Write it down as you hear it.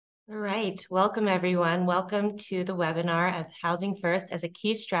All right, welcome everyone. Welcome to the webinar of Housing First as a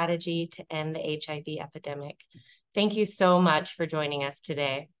Key Strategy to End the HIV Epidemic. Thank you so much for joining us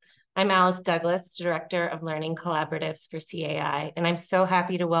today. I'm Alice Douglas, Director of Learning Collaboratives for CAI, and I'm so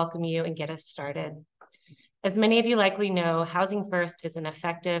happy to welcome you and get us started. As many of you likely know, Housing First is an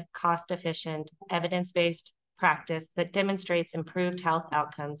effective, cost-efficient, evidence-based practice that demonstrates improved health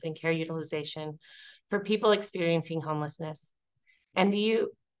outcomes and care utilization for people experiencing homelessness. And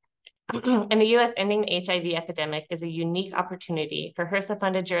in the U.S., ending the HIV epidemic is a unique opportunity for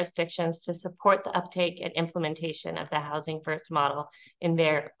HRSA-funded jurisdictions to support the uptake and implementation of the Housing First model in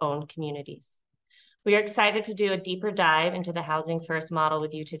their own communities. We are excited to do a deeper dive into the Housing First model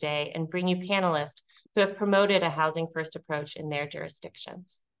with you today and bring you panelists who have promoted a Housing First approach in their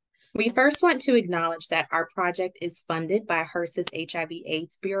jurisdictions. We first want to acknowledge that our project is funded by HRSA's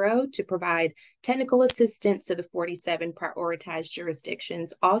HIV/AIDS Bureau to provide technical assistance to the 47 prioritized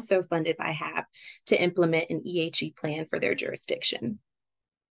jurisdictions, also funded by HAP, to implement an EHE plan for their jurisdiction.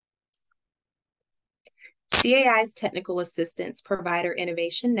 CAI's Technical Assistance Provider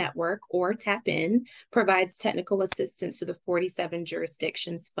Innovation Network, or TAP-IN, provides technical assistance to the 47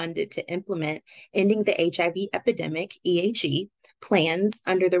 jurisdictions funded to implement Ending the HIV Epidemic, EHE, plans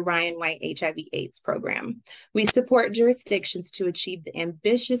under the Ryan White HIV/AIDS program. We support jurisdictions to achieve the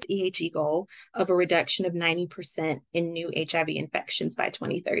ambitious EHE goal of a reduction of 90% in new HIV infections by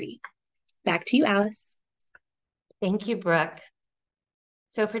 2030. Back to you, Alice. Thank you, Brooke.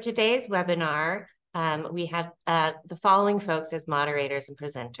 So for today's webinar, we have the following folks as moderators and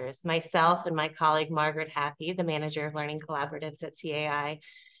presenters: myself and my colleague, Margaret Haffey, the Manager of Learning Collaboratives at CAI,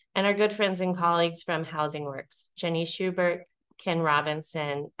 and our good friends and colleagues from Housing Works, Jenny Schubert, Ken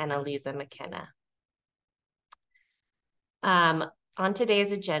Robinson, and Eliza McKenna. On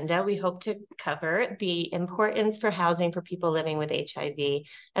today's agenda, we hope to cover the importance for housing for people living with HIV,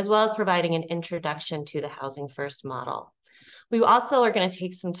 as well as providing an introduction to the Housing First model. We also are going to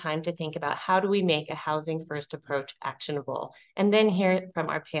take some time to think about how do we make a Housing First approach actionable, and then hear from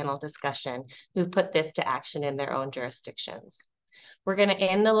our panel discussion who put this to action in their own jurisdictions. We're going to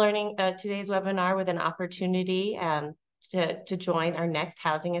end the today's webinar with an opportunity to join our next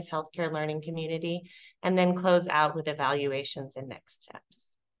Housing as Healthcare learning community, and then close out with evaluations and next steps.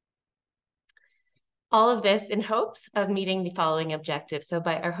 All of this in hopes of meeting the following objectives. So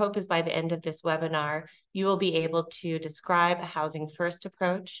our hope is by the end of this webinar, you will be able to describe a Housing First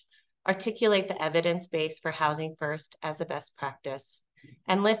approach, articulate the evidence base for Housing First as a best practice,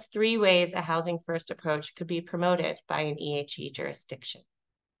 and list 3 ways a Housing First approach could be promoted by an EHE jurisdiction.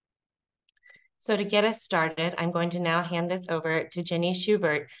 So to get us started, I'm going to now hand this over to Jenny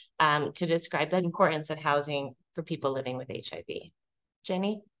Schubert to describe the importance of housing for people living with HIV.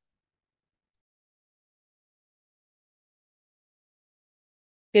 Jenny?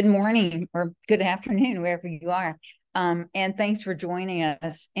 Good morning or good afternoon, wherever you are. And thanks for joining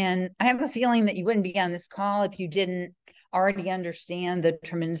us. And I have a feeling that you wouldn't be on this call if you didn't already understand the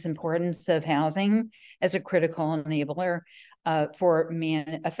tremendous importance of housing as a critical enabler for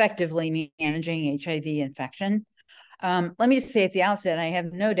effectively managing HIV infection. Let me just say at the outset, I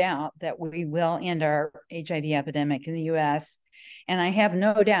have no doubt that we will end our HIV epidemic in the US. And I have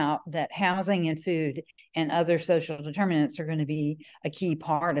no doubt that housing and food and other social determinants are going to be a key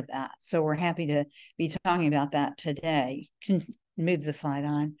part of that. So we're happy to be talking about that today. Can move the slide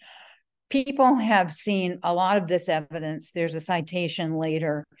on. People have seen a lot of this evidence. There's a citation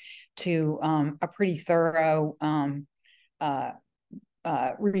later to a pretty thorough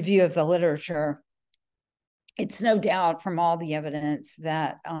review of the literature. It's no doubt from all the evidence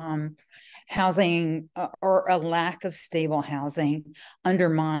that housing or a lack of stable housing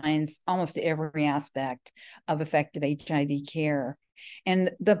undermines almost every aspect of effective HIV care.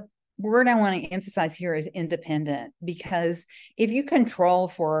 And the word I want to emphasize here is independent, because if you control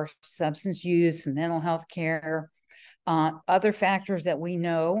for substance use, mental health care, other factors that we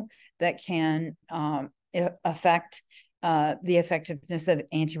know that can affect the effectiveness of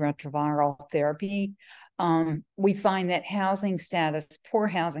antiretroviral therapy, we find that housing status, poor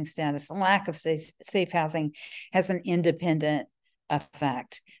housing status, lack of safe housing has an independent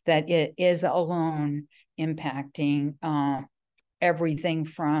effect, that it is alone impacting everything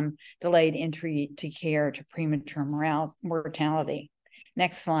from delayed entry to care to premature mortality.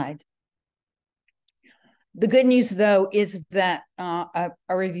 Next slide. The good news, though, is that a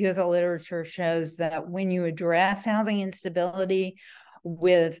review of the literature shows that when you address housing instability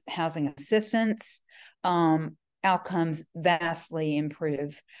with housing assistance, outcomes vastly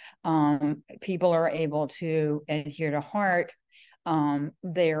improve. People are able to adhere to HART.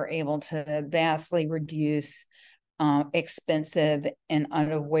 They are able to vastly reduce expensive and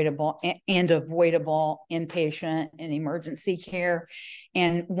unavoidable and avoidable inpatient and emergency care.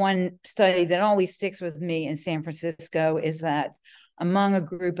 And one study that always sticks with me in San Francisco is that among a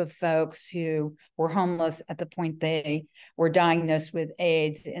group of folks who were homeless at the point they were diagnosed with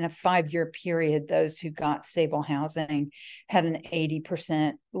AIDS, in a 5-year period, those who got stable housing had an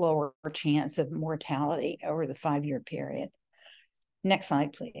 80% lower chance of mortality over the 5-year period. Next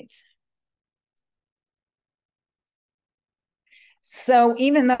slide, please. So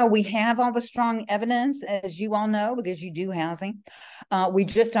even though we have all the strong evidence, as you all know, because you do housing, we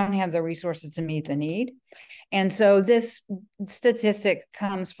just don't have the resources to meet the need. And so this statistic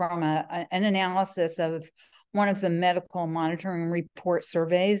comes from an analysis of one of the medical monitoring report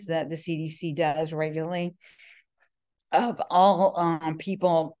surveys that the CDC does regularly of all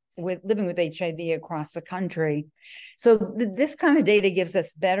people living with HIV across the country. So this kind of data gives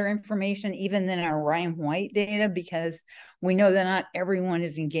us better information even than our Ryan White data, because we know that not everyone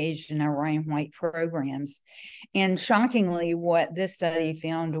is engaged in our Ryan White programs. And shockingly, what this study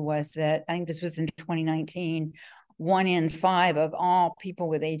found was that, I think this was in 2019, 1 in 5 of all people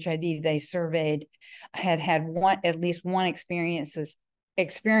with HIV they surveyed had at least one experience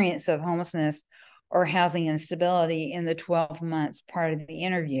of homelessness or housing instability in the 12 months prior to the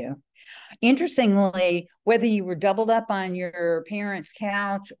interview. Interestingly, whether you were doubled up on your parents'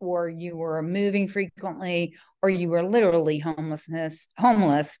 couch or you were moving frequently or you were literally homeless,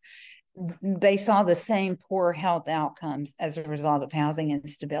 they saw the same poor health outcomes as a result of housing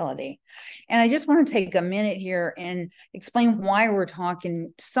instability. And I just want to take a minute here and explain why we're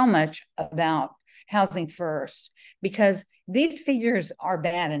talking so much about housing first, because these figures are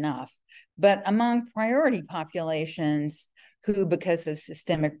bad enough. But among priority populations who, because of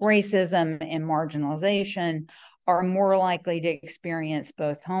systemic racism and marginalization, are more likely to experience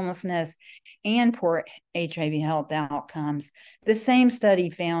both homelessness and poor HIV health outcomes, the same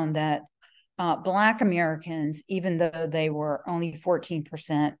study found that Black Americans, even though they were only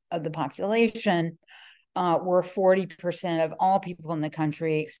 14% of the population, were 40% of all people in the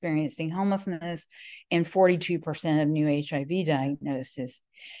country experiencing homelessness and 42% of new HIV diagnoses.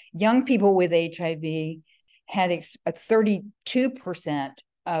 Young people with HIV had 32%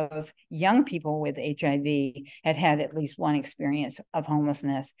 of young people with HIV had at least one experience of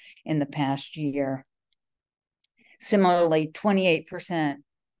homelessness in the past year. Similarly, 28%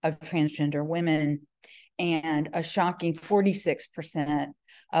 of transgender women and a shocking 46%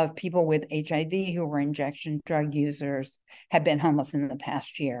 of people with HIV who were injection drug users have been homeless in the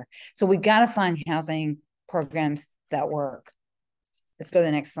past year. So we've got to find housing programs that work. Let's go to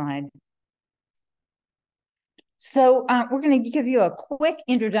the next slide. So we're going to give you a quick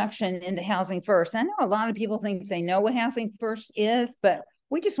introduction into Housing First. I know a lot of people think they know what Housing First is, but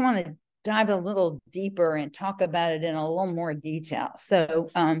we just want to dive a little deeper and talk about it in a little more detail. So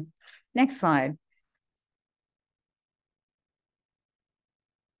next slide.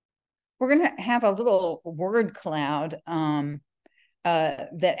 We're going to have a little word cloud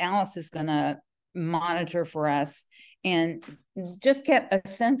that Alice is going to monitor for us and just get a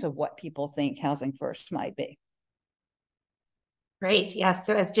sense of what people think Housing First might be. Great. Yes.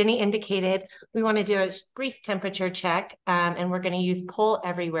 So as Jenny indicated, we want to do a brief temperature check, and we're going to use Poll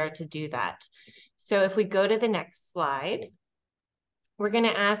Everywhere to do that. So if we go to the next slide, we're going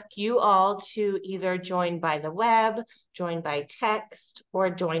to ask you all to either join by the web, join by text, or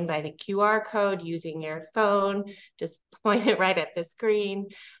join by the QR code using your phone. Just point it right at the screen.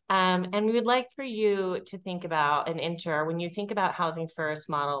 And we would like for you to think about and enter, when you think about Housing First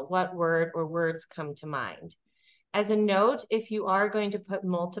model, what word or words come to mind? As a note, if you are going to put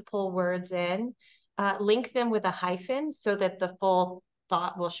multiple words in, link them with a hyphen so that the full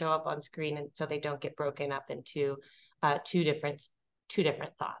thought will show up on screen and so they don't get broken up into two different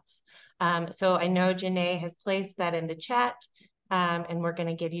thoughts. So I know Janae has placed that in the chat, and we're going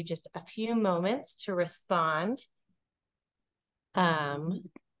to give you just a few moments to respond.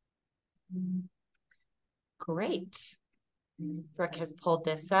 Great. Brooke has pulled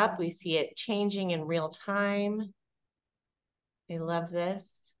this up. We see it changing in real time. I love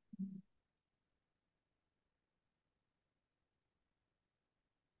this.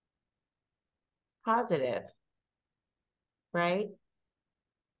 Positive, right?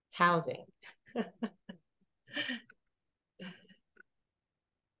 Housing.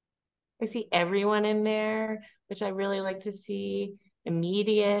 I see everyone in there, which I really like to see.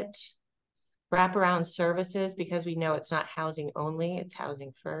 Immediate, wraparound services, because we know it's not housing only, it's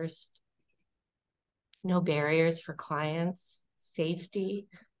housing first. No barriers for clients. Safety.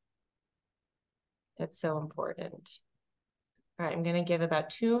 That's so important. All right, I'm going to give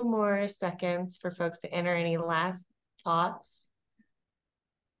about 2 more seconds for folks to enter any last thoughts?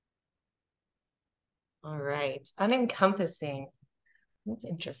 All right, unencompassing. That's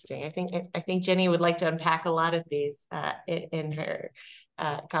interesting. I think Jenny would like to unpack a lot of these in her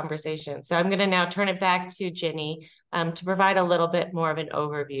conversation. So I'm going to now turn it back to Jenny to provide a little bit more of an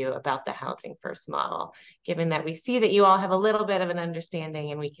overview about the Housing First model, given that we see that you all have a little bit of an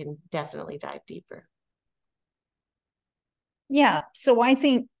understanding and we can definitely dive deeper. Yeah, so I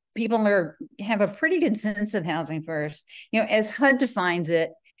think people have a pretty good sense of Housing First. As HUD defines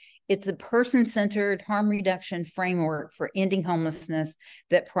it, it's a person-centered harm reduction framework for ending homelessness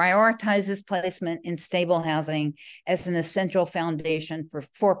that prioritizes placement in stable housing as an essential foundation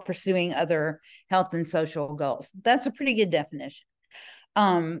for pursuing other health and social goals. That's a pretty good definition.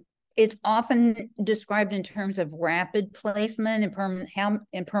 It's often described in terms of rapid placement in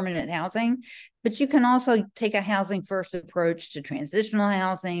permanent housing, but you can also take a housing first approach to transitional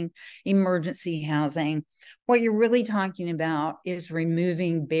housing, emergency housing. What you're really talking about is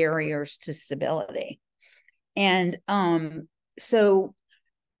removing barriers to stability. And so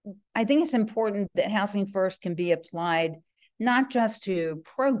I think it's important that Housing First can be applied not just to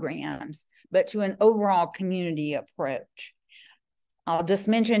programs, but to an overall community approach. I'll just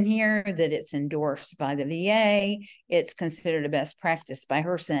mention here that it's endorsed by the VA. It's considered a best practice by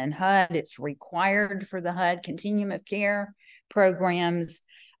HRSA and HUD. It's required for the HUD continuum of care programs,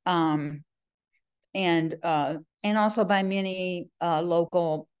 and also by many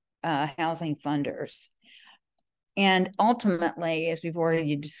local housing funders. And ultimately, as we've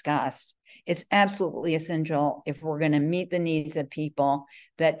already discussed, it's absolutely essential if we're going to meet the needs of people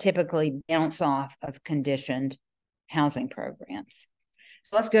that typically bounce off of conditioned housing programs.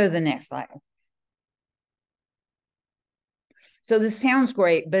 So let's go to the next slide. So this sounds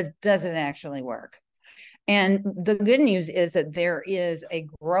great, but does it actually work? And the good news is that there is a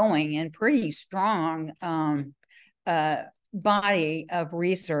growing and pretty strong body of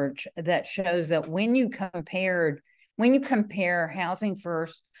research that shows that when you compare Housing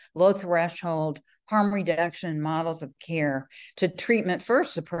First, low threshold, harm reduction models of care to treatment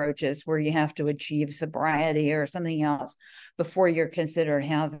first approaches where you have to achieve sobriety or something else before you're considered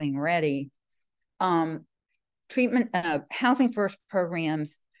housing ready, Housing First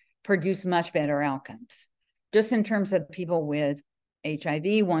programs produce much better outcomes. Just in terms of people with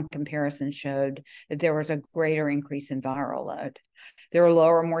HIV, one comparison showed that there was a greater increase in viral load. There were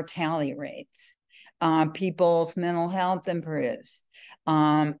lower mortality rates. People's mental health improves.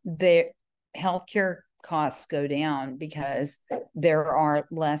 Their healthcare costs go down because there are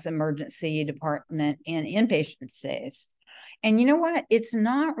less emergency department and inpatient stays. And you know what? It's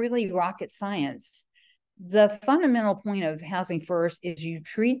not really rocket science. The fundamental point of Housing First is you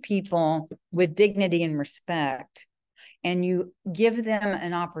treat people with dignity and respect, and you give them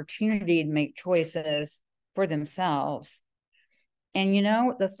an opportunity to make choices for themselves. And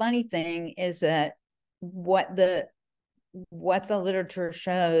the funny thing is that what the literature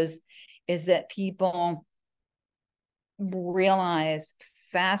shows is that people realize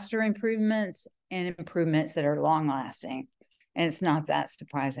faster improvements and improvements that are long lasting. And it's not that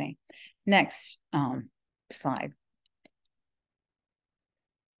surprising. Next slide.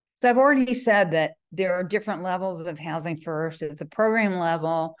 So I've already said that there are different levels of Housing First at the program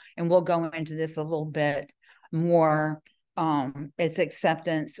level, and we'll go into this a little bit more. It's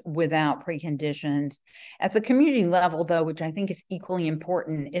acceptance without preconditions. At the community level, though, which I think is equally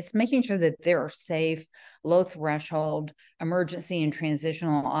important, it's making sure that there are safe, low threshold, emergency and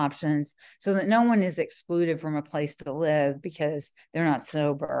transitional options so that no one is excluded from a place to live because they're not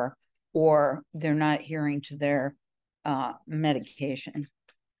sober or they're not adhering to their medication.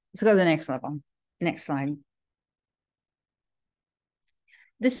 Let's go to the next level. Next slide.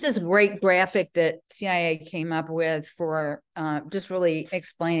 This is a great graphic that CIA came up with for just really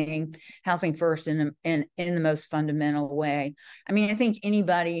explaining Housing First in the most fundamental way. I mean, I think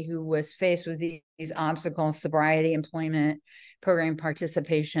anybody who was faced with these obstacles, sobriety, employment, program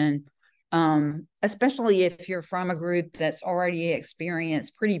participation, especially if you're from a group that's already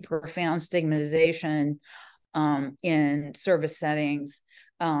experienced pretty profound stigmatization in service settings,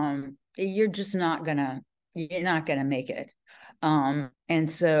 you're not gonna make it. And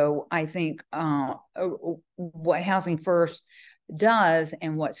so I think what Housing First does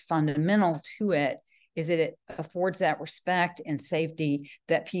and what's fundamental to it is that it affords that respect and safety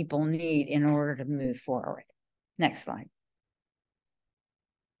that people need in order to move forward. Next slide.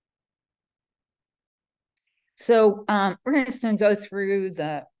 So we're just going to go through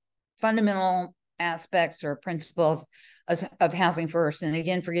the fundamental aspects or principles of Housing First. And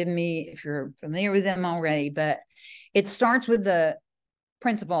again, forgive me if you're familiar with them already, but it starts with the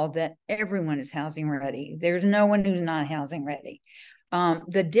principle that everyone is housing ready. There's no one who's not housing ready.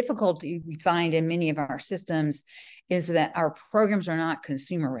 The difficulty we find in many of our systems is that our programs are not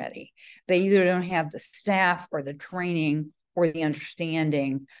consumer ready. They either don't have the staff or the training or the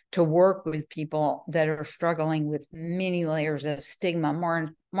understanding to work with people that are struggling with many layers of stigma,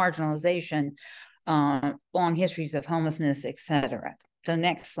 marginalization, long histories of homelessness, et cetera. So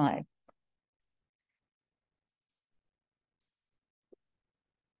next slide.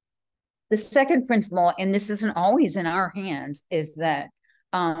 The second principle, and this isn't always in our hands, is that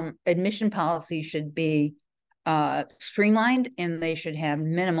admission policy should be streamlined and they should have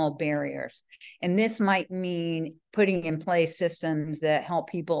minimal barriers. And this might mean putting in place systems that help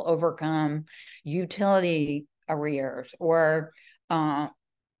people overcome utility arrears or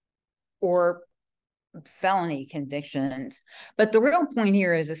felony convictions. But the real point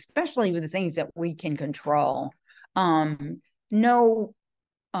here is, especially with the things that we can control, no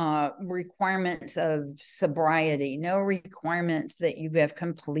requirements of sobriety, no requirements that you have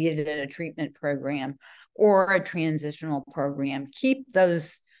completed a treatment program or a transitional program. Keep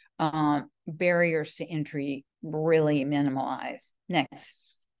those barriers to entry really minimalized.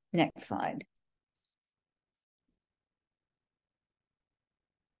 Next slide.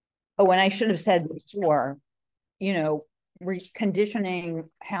 Oh, and I should have said before, you know, reconditioning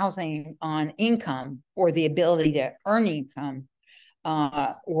housing on income or the ability to earn income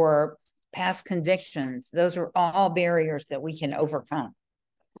or past convictions. Those are all barriers that we can overcome.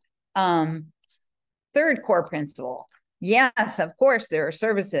 Third core principle. Yes, of course, there are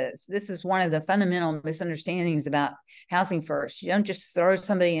services. This is one of the fundamental misunderstandings about housing first. You don't just throw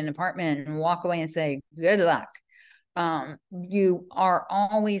somebody in an apartment and walk away and say, good luck. You are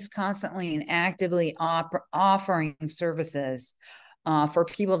always constantly and actively offering services for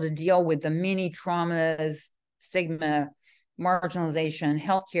people to deal with the many traumas, stigma, marginalization,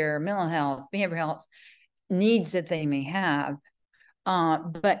 healthcare, mental health, behavioral health needs that they may have.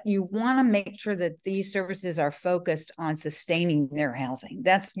 But you want to make sure that these services are focused on sustaining their housing.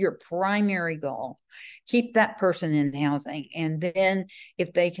 That's your primary goal. Keep that person in housing. And then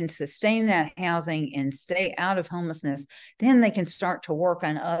if they can sustain that housing and stay out of homelessness, then they can start to work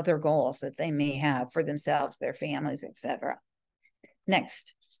on other goals that they may have for themselves, their families, etc.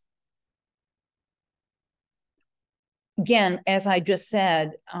 Next. Again, as I just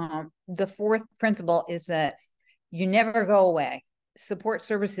said, the fourth principle is that you never go away. Support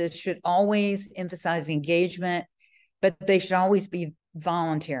services should always emphasize engagement, but they should always be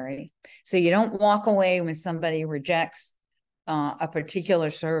voluntary. So you don't walk away when somebody rejects a particular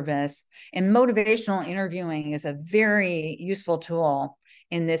service. And motivational interviewing is a very useful tool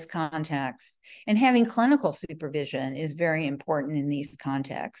in this context. And having clinical supervision is very important in these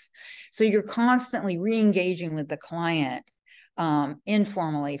contexts. So you're constantly re-engaging with the client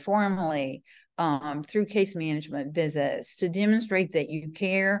informally, formally, through case management visits to demonstrate that you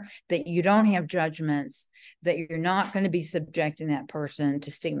care, that you don't have judgments, that you're not going to be subjecting that person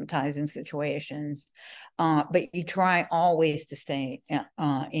to stigmatizing situations, but you try always to stay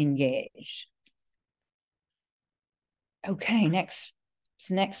engaged. Okay, next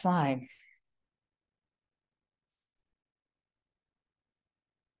slide.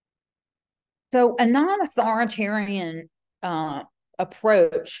 So a non-authoritarian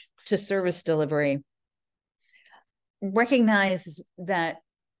approach to service delivery recognizes that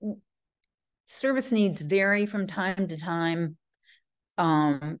service needs vary from time to time,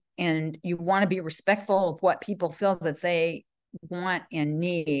 and you want to be respectful of what people feel that they want and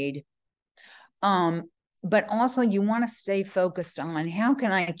need. But also you want to stay focused on, how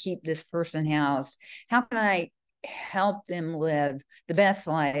can I keep this person housed? How can I help them live the best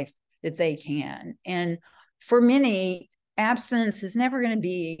life that they can? And for many, abstinence is never going to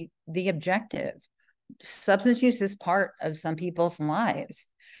be the objective. Substance use is part of some people's lives.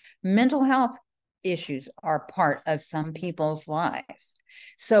 Mental health issues are part of some people's lives.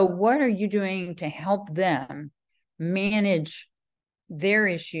 So what are you doing to help them manage their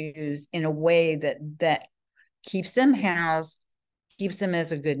issues in a way that keeps them housed, keeps them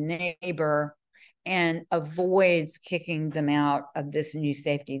as a good neighbor, and avoids kicking them out of this new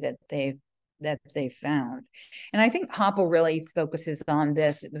safety that they've found? And I think HOPL really focuses on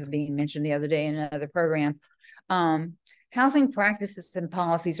this. It was being mentioned the other day in another program. Housing practices and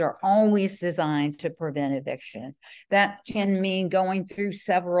policies are always designed to prevent eviction. That can mean going through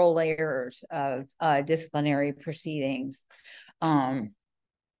several layers of disciplinary proceedings,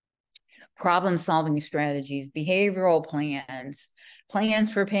 problem-solving strategies, behavioral plans,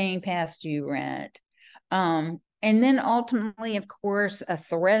 plans for paying past due rent, And then ultimately, of course, a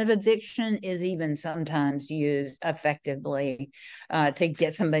threat of eviction is even sometimes used effectively to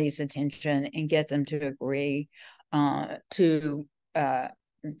get somebody's attention and get them to agree to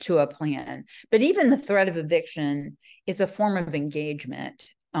a plan. But even the threat of eviction is a form of engagement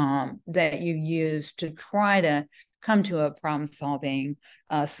that you use to try to come to a problem-solving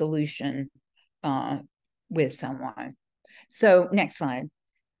solution with someone. So next slide.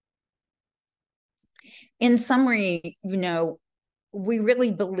 In summary, we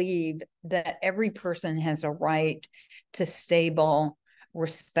really believe that every person has a right to stable,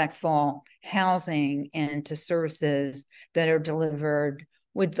 respectful housing and to services that are delivered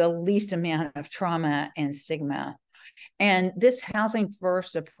with the least amount of trauma and stigma. And this housing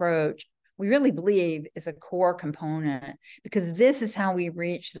first approach, we really believe, is a core component because this is how we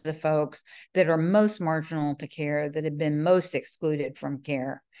reach the folks that are most marginal to care, that have been most excluded from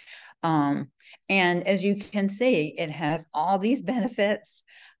care. And as you can see, it has all these benefits.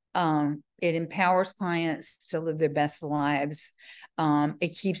 It empowers clients to live their best lives.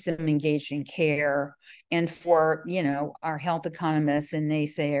 It keeps them engaged in care. And for, our health economists and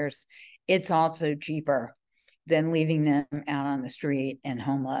naysayers, it's also cheaper than leaving them out on the street and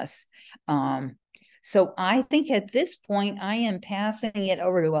homeless. So I think at this point, I am passing it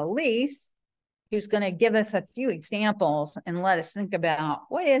over to Elise, who's going to give us a few examples and let us think about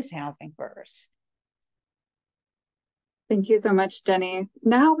what is housing first. Thank you so much, Jenny.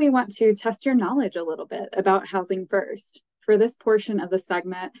 Now we want to test your knowledge a little bit about housing first. For this portion of the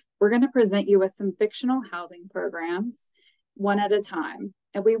segment, we're going to present you with some fictional housing programs, one at a time.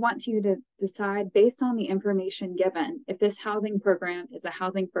 And we want you to decide, based on the information given, if this housing program is a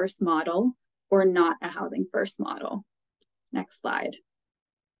housing first model or not a housing first model. Next slide.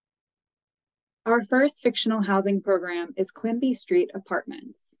 Our first fictional housing program is Quimby Street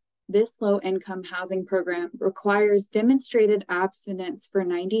Apartments. This low-income housing program requires demonstrated abstinence for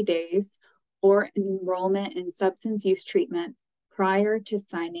 90 days or enrollment in substance use treatment prior to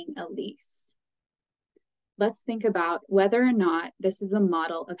signing a lease. Let's think about whether or not this is a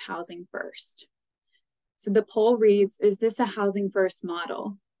model of housing first. So the poll reads, is this a housing first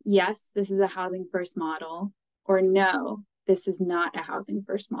model? Yes, this is a housing first model, or no, this is not a housing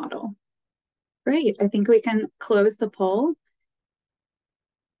first model. Great, I think we can close the poll.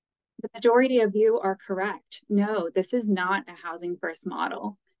 The majority of you are correct. No, this is not a housing first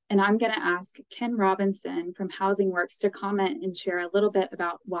model. And I'm going to ask Ken Robinson from Housing Works to comment and share a little bit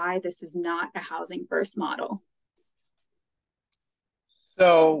about why this is not a housing first model.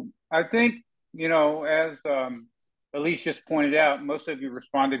 So I think, as Elise just pointed out, most of you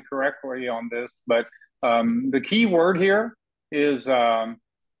responded correctly on this, but the key word here is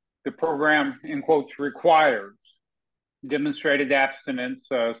the program, in quotes, requires demonstrated abstinence.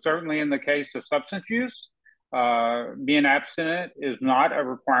 Certainly in the case of substance use, being abstinent is not a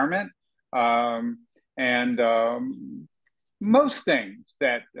requirement. Most things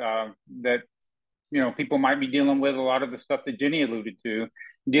that people might be dealing with, a lot of the stuff that Jenny alluded to,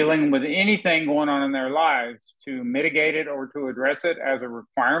 dealing with anything going on in their lives to mitigate it or to address it as a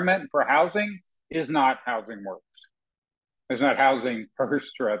requirement for housing is not housing works. It's not housing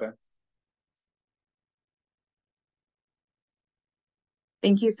first, rather.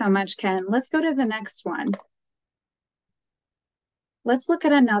 Thank you so much, Ken. Let's go to the next one. Let's look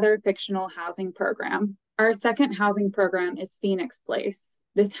at another fictional housing program. Our second housing program is Phoenix Place.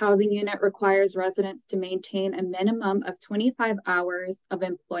 This housing unit requires residents to maintain a minimum of 25 hours of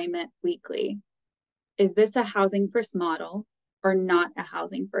employment weekly. Is this a housing first model or not a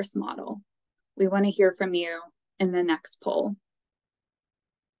housing first model? We want to hear from you in the next poll.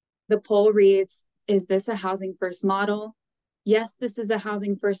 The poll reads, is this a housing first model? Yes, this is a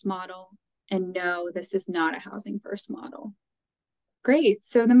housing first model, and no, this is not a housing first model. Great,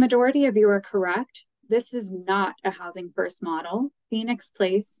 so the majority of you are correct. This is not a housing first model. Phoenix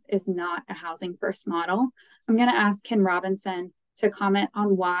Place is not a housing first model. I'm going to ask Ken Robinson to comment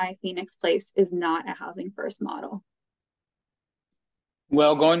on why Phoenix Place is not a housing first model.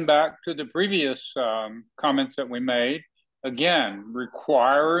 Well, going back to the previous comments that we made, again,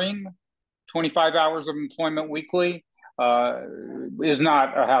 requiring 25 hours of employment weekly is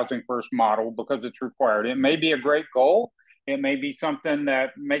not a housing first model because it's required. It may be a great goal. It may be something that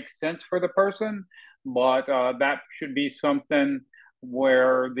makes sense for the person, but that should be something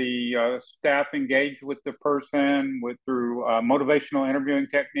where the staff engage with the person through motivational interviewing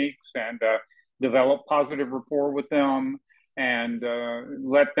techniques and develop positive rapport with them and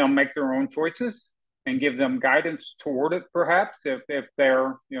let them make their own choices and give them guidance toward it, perhaps, if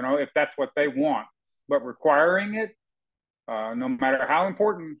they're, if that's what they want. But requiring it, no matter how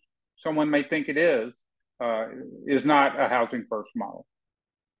important someone may think it is, is not a housing first model.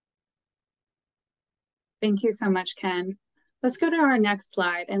 Thank you so much, Ken. Let's go to our next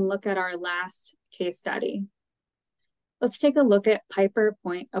slide and look at our last case study. Let's take a look at Piper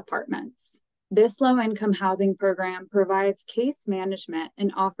Point Apartments. This low-income housing program provides case management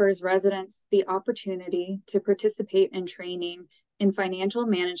and offers residents the opportunity to participate in training in financial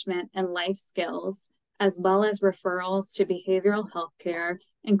management and life skills, as well as referrals to behavioral health care,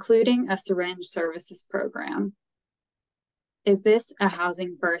 including a syringe services program. Is this a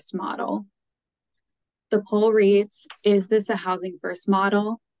housing first model? The poll reads, is this a housing first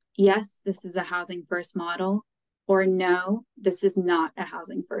model? Yes, this is a housing first model. Or no, this is not a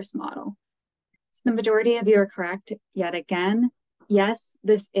housing first model. So the majority of you are correct yet again. Yes,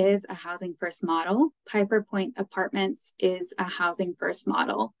 this is a housing first model. Piper Point Apartments is a housing first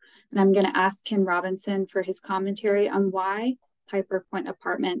model. And I'm going to ask Ken Robinson for his commentary on why Piper Point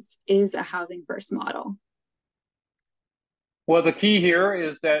Apartments is a housing first model. Well, the key here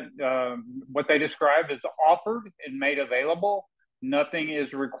is that what they describe is offered and made available. Nothing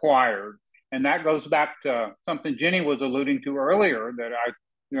is required. And that goes back to something Jenny was alluding to earlier that I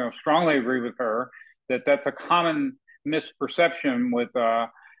strongly agree with her, that that's a common misperception with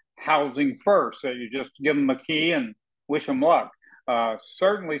housing first, that you just give them a key and wish them luck.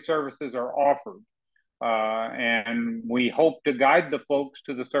 Certainly services are offered, and we hope to guide the folks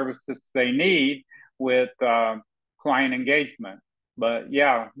to the services they need with client engagement. But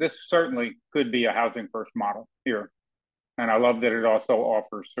yeah, this certainly could be a housing first model here. And I love that it also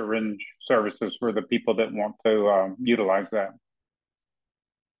offers syringe services for the people that want to utilize that.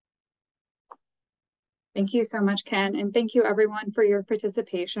 Thank you so much, Ken. And thank you everyone for your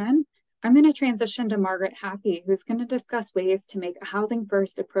participation. I'm going to transition to Margaret Happy, who's going to discuss ways to make a housing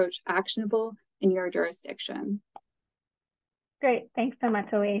first approach actionable in your jurisdiction. Great, thanks so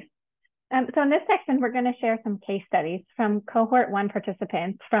much, Elise. So in this section, we're going to share some case studies from cohort 1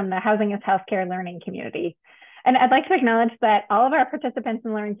 participants from the Housing as Healthcare Learning Community. And I'd like to acknowledge that all of our participants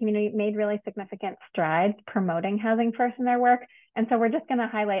in the learning community made really significant strides promoting housing first in their work. And so we're just going to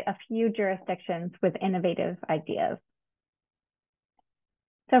highlight a few jurisdictions with innovative ideas.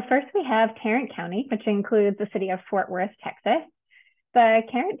 So first we have Tarrant County, which includes the city of Fort Worth, Texas. The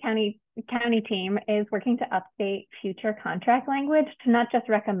Tarrant County team is working to update future contract language to not just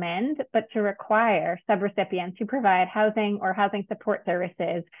recommend, but to require subrecipients who provide housing or housing support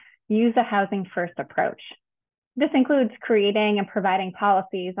services use a housing first approach. This includes creating and providing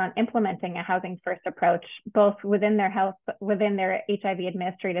policies on implementing a housing first approach, both within their HIV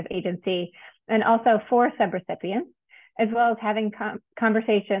administrative agency and also for subrecipients, as well as having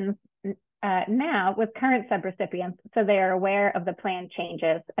conversations now with current subrecipients so they are aware of the plan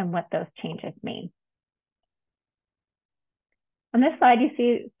changes and what those changes mean. On this slide, you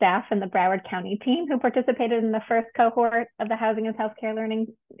see staff in the Broward County team who participated in the first cohort of the Housing and Healthcare Learning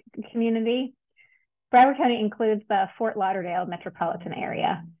Community. Broward County includes the Fort Lauderdale metropolitan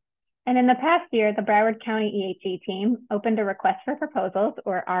area. And in the past year, the Broward County EHE team opened a request for proposals,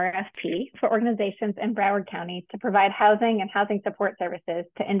 or RFP, for organizations in Broward County to provide housing and housing support services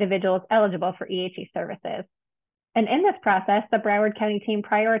to individuals eligible for EHE services. And in this process, the Broward County team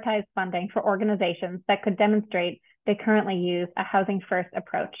prioritized funding for organizations that could demonstrate they currently use a housing first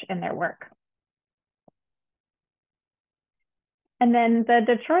approach in their work. And then the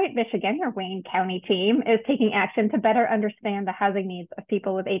Detroit, Michigan, or Wayne County team is taking action to better understand the housing needs of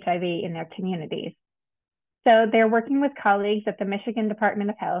people with HIV in their communities. So they're working with colleagues at the Michigan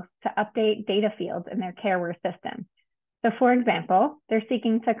Department of Health to update data fields in their CareWare system. So for example, they're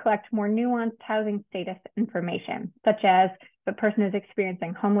seeking to collect more nuanced housing status information, such as if a person is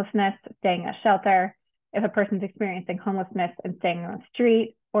experiencing homelessness, staying in a shelter, if a person's experiencing homelessness and staying on the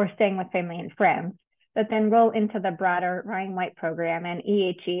street, or staying with family and friends, that then roll into the broader Ryan White program and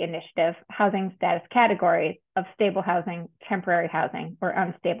EHE initiative housing status categories of stable housing, temporary housing, or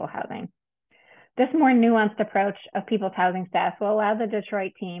unstable housing. This more nuanced approach of people's housing status will allow the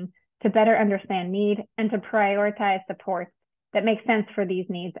Detroit team to better understand need and to prioritize supports that make sense for these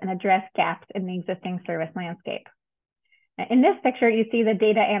needs and address gaps in the existing service landscape. In this picture, you see the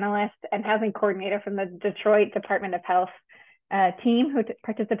data analyst and housing coordinator from the Detroit Department of Health team who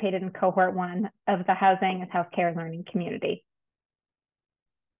participated in cohort 1 of the Housing and Healthcare Learning Community.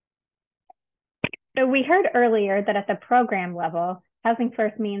 So we heard earlier that at the program level, housing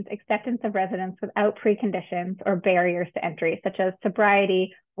first means acceptance of residents without preconditions or barriers to entry, such as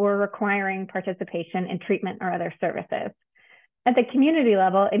sobriety or requiring participation in treatment or other services. At the community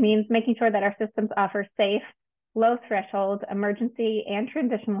level, it means making sure that our systems offer safe, low threshold, emergency, and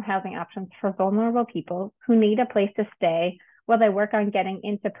transitional housing options for vulnerable people who need a place to stay while they work on getting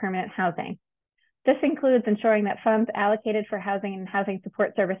into permanent housing. This includes ensuring that funds allocated for housing and housing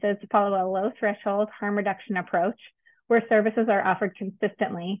support services follow a low threshold harm reduction approach, where services are offered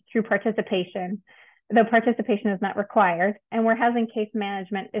consistently through participation, though participation is not required, and where housing case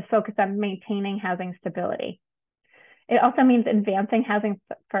management is focused on maintaining housing stability. It also means advancing housing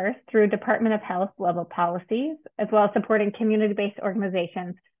first through Department of Health level policies, as well as supporting community-based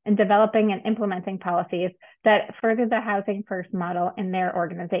organizations and developing and implementing policies that further the housing first model in their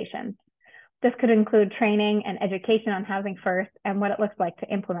organizations. This could include training and education on housing first and what it looks like to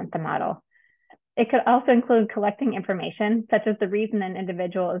implement the model. It could also include collecting information, such as the reason an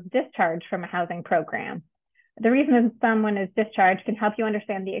individual is discharged from a housing program. The reason someone is discharged can help you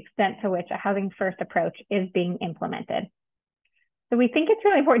understand the extent to which a housing first approach is being implemented. So we think it's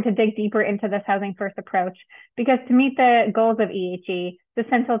really important to dig deeper into this housing first approach because to meet the goals of EHE, it's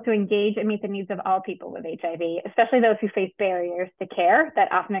essential to engage and meet the needs of all people with HIV, especially those who face barriers to care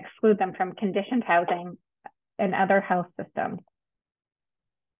that often exclude them from conditioned housing and other health systems.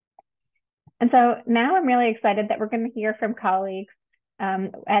 And so now I'm really excited that we're going to hear from colleagues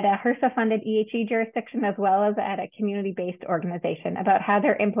at a HRSA-funded EHE jurisdiction, as well as at a community-based organization about how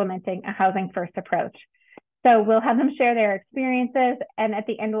they're implementing a housing first approach. So we'll have them share their experiences, and at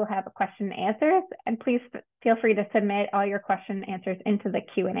the end we'll have a question and answers, and please feel free to submit all your question and answers into the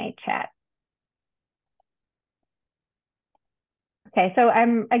Q&A chat. Okay, so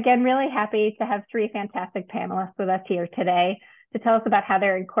I'm again really happy to have three fantastic panelists with us here today to tell us about how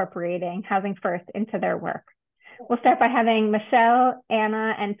they're incorporating housing first into their work. We'll start by having Michelle,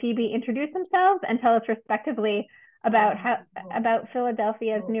 Anna, and Phoebe introduce themselves and tell us respectively about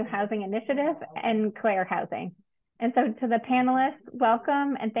Philadelphia's new housing initiative and Clare Housing. And so to the panelists,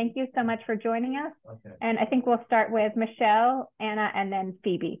 welcome and thank you so much for joining us. Okay. And I think we'll start with Michelle, Anna, and then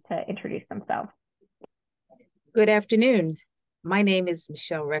Phoebe to introduce themselves. Good afternoon. My name is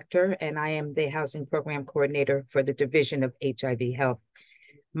Michelle Rector, and I am the Housing Program Coordinator for the Division of HIV Health.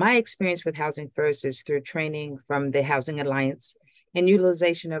 My experience with Housing First is through training from the Housing Alliance and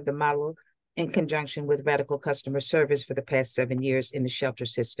utilization of the model in conjunction with radical customer service for the past 7 years in the shelter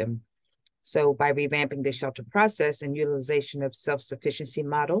system. So by revamping the shelter process and utilization of self-sufficiency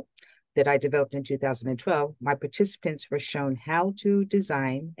model that I developed in 2012, my participants were shown how to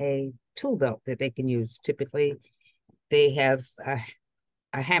design a tool belt that they can use. Typically, they have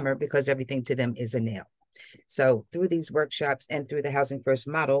a hammer because everything to them is a nail. So through these workshops and through the Housing First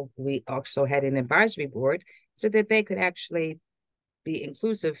model, we also had an advisory board so that they could actually be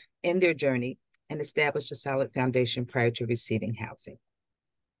inclusive in their journey and establish a solid foundation prior to receiving housing.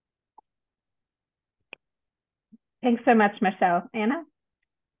 Thanks so much, Michelle. Anna?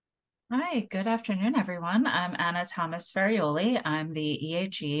 Hi, good afternoon, everyone. I'm Anna Thomas Ferrioli. I'm the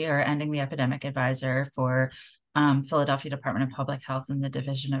EHE, or Ending the Epidemic Advisor for Philadelphia Department of Public Health and the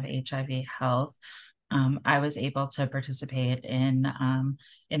Division of HIV Health. I was able to participate in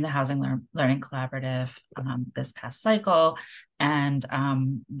the Housing Learning Collaborative this past cycle, and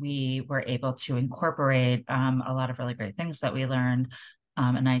we were able to incorporate a lot of really great things that we learned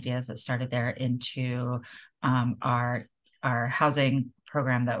and ideas that started there into our housing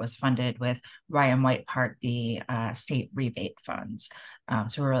program that was funded with Ryan White Part B state rebate funds.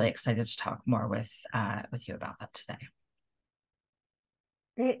 So we're really excited to talk more with you about that today.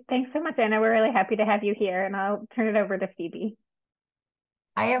 Great. Thanks so much, Anna. We're really happy to have you here, and I'll turn it over to Phoebe.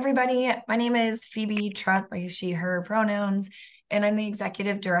 Hi, everybody. My name is Phoebe Trutt, by she, her pronouns, and I'm the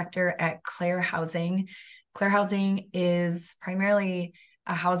Executive Director at Clare Housing. Clare Housing is primarily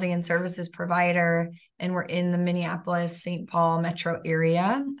a housing and services provider, and we're in the Minneapolis-St. Paul metro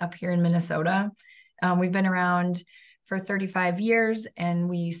area up here in Minnesota. We've been around for 35 years, and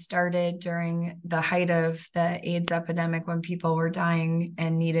we started during the height of the AIDS epidemic when people were dying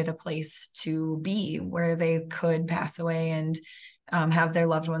and needed a place to be where they could pass away and have their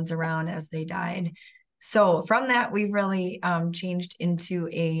loved ones around as they died. So from that, we've really changed into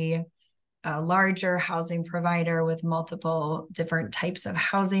a larger housing provider with multiple different types of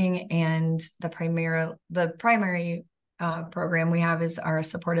housing, and the primary program we have is our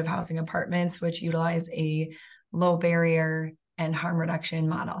supportive housing apartments, which utilize a low barrier and harm reduction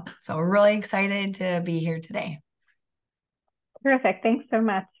model. So we're really excited to be here today. Terrific. Thanks so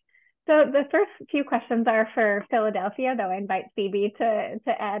much. So the first few questions are for Philadelphia, though I invite Phoebe to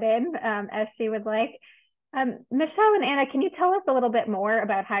add in as she would like. Michelle and Anna, can you tell us a little bit more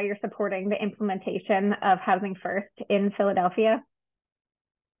about how you're supporting the implementation of Housing First in Philadelphia?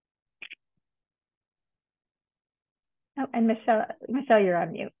 And Michelle, you're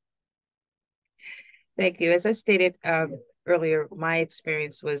on mute. Thank you. As I stated, earlier, my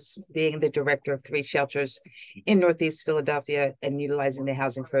experience was being the director of 3 shelters in Northeast Philadelphia and utilizing the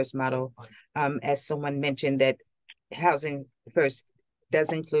Housing First model. As someone mentioned, that Housing First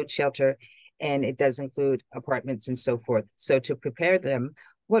does include shelter and it does include apartments and so forth. So to prepare them,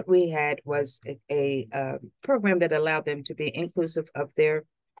 what we had was a program that allowed them to be inclusive of their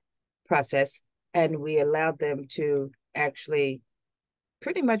process, and we allowed them to actually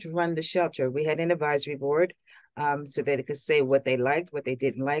pretty much run the shelter. We had an advisory board so that they could say what they liked, what they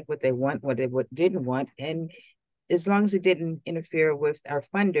didn't like, what they want, what they didn't want. And as long as it didn't interfere with our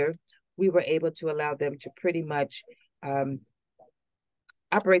funder, we were able to allow them to pretty much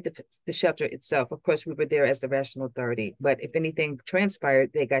operate the shelter itself. Of course, we were there as the rational authority, but if anything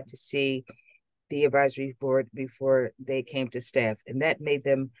transpired, they got to see the advisory board before they came to staff. And that made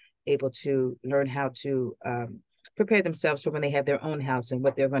them able to learn how to prepare themselves for when they have their own house and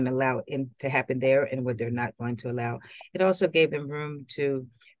what they're going to allow to happen there and what they're not going to allow. It also gave them room to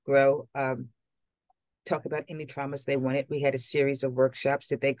grow, talk about any traumas they wanted. We had a series of workshops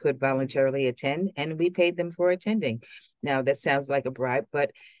that they could voluntarily attend, and we paid them for attending. Now, that sounds like a bribe,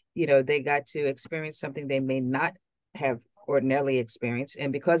 but they got to experience something they may not have ordinarily experienced.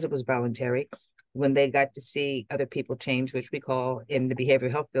 And because it was voluntary, when they got to see other people change, which we call in the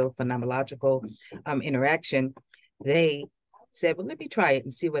behavioral health field phenomenological interaction, they said, well, let me try it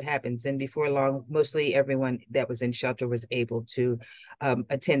and see what happens. And before long, mostly everyone that was in shelter was able to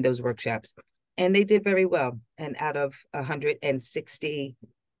attend those workshops. And they did very well. And out of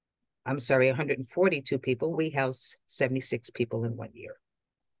 142 people, we housed 76 people in 1 year.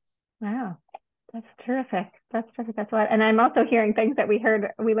 Wow, that's terrific. That's terrific. That's a lot. And I'm also hearing things that we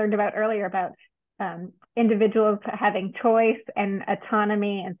learned about earlier about individuals having choice and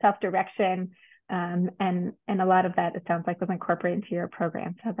autonomy and self-direction. And a lot of that, it sounds like, was incorporated into your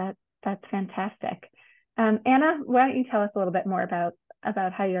program. So that's fantastic. Anna, why don't you tell us a little bit more about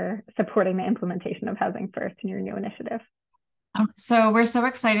how you're supporting the implementation of Housing First in your new initiative? So we're so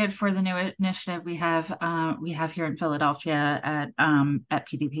excited for the new initiative we have here in Philadelphia at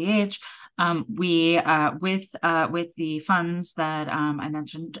PDPH. With the funds that I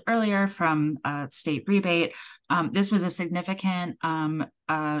mentioned earlier from state rebate, this was a significant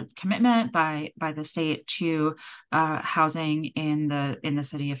commitment by the state to housing in the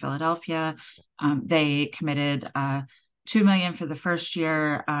city of Philadelphia. They committed $2 million for the first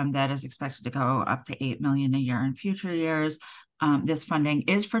year. That is expected to go up to $8 million a year in future years. This funding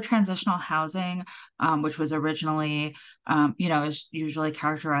is for transitional housing, which was originally, is usually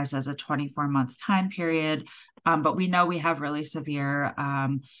characterized as a 24-month time period. But we know we have really severe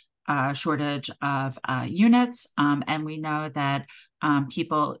shortage of units, and we know that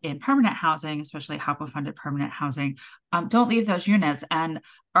people in permanent housing, especially HRSA-funded permanent housing, don't leave those units and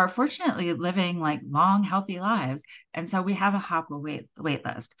are fortunately living like long, healthy lives. And so we have a HRSA wait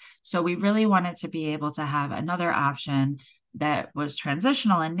list. So we really wanted to be able to have another option that was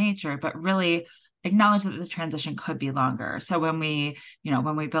transitional in nature, but really acknowledge that the transition could be longer. So when we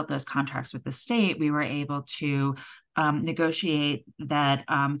built those contracts with the state, we were able to negotiate that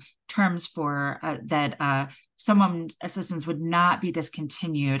terms for that someone's assistance would not be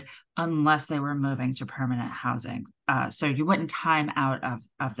discontinued unless they were moving to permanent housing. So you wouldn't time out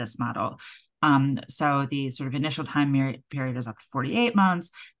of this model. So the sort of initial time period is up to 48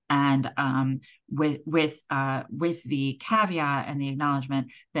 months. And with the caveat and the acknowledgement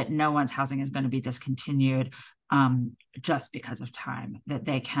that no one's housing is going to be discontinued just because of time, that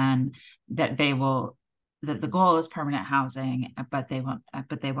the goal is permanent housing, but they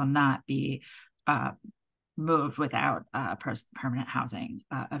will not be moved without permanent housing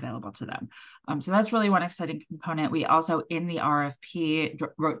available to them. So that's really one exciting component. We also, in the RFP,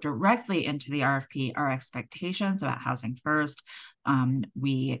 wrote directly into the RFP our expectations about Housing First.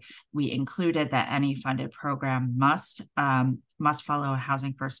 We included that any funded program must follow a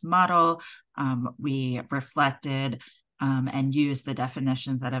Housing First model. We reflected and used the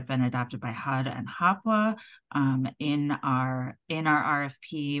definitions that have been adopted by HUD and HOPWA. In our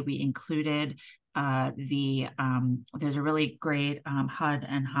RFP, we included there's a really great HUD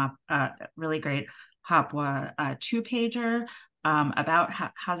and really great HOPWA 2-pager about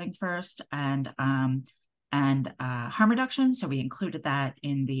Housing First and harm reduction. So we included that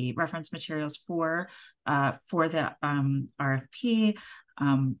in the reference materials for the RFP.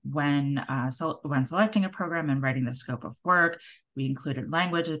 When selecting a program and writing the scope of work, we included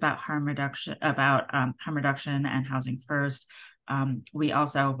language about harm reduction and Housing First. We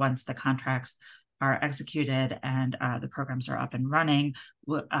also, once the contracts are executed and the programs are up and running,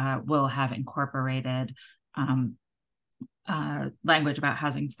 we'll have incorporated language about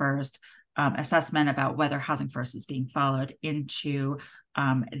Housing First assessment about whether Housing First is being followed into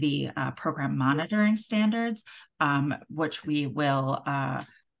the program monitoring standards, which we will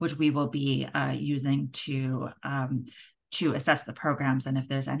be using to assess the programs, and if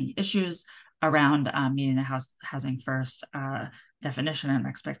there's any issues around meeting the Housing First definition and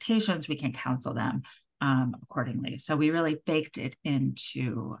expectations, we can counsel them accordingly. So we really baked it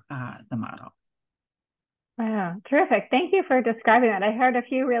into the model. Wow, terrific. Thank you for describing that. I heard a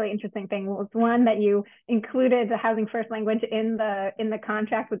few really interesting things. One, that you included the Housing First language in the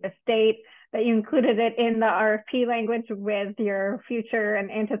contract with the state, that you included it in the RFP language with your future and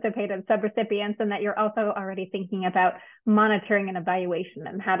anticipated subrecipients, and that you're also already thinking about monitoring and evaluation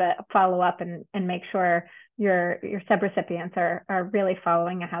and how to follow up and make sure your subrecipients are really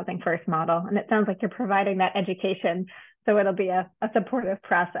following a Housing First model. And it sounds like you're providing that education, so it'll be a supportive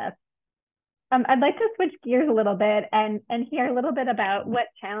process. I'd like to switch gears a little bit and hear a little bit about what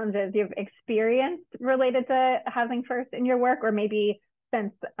challenges you've experienced related to Housing First in your work, or maybe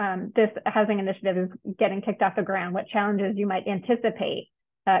since this housing initiative is getting kicked off the ground, what challenges you might anticipate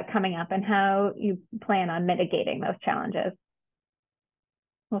coming up and how you plan on mitigating those challenges.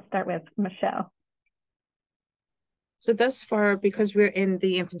 We'll start with Michelle. So thus far, because we're in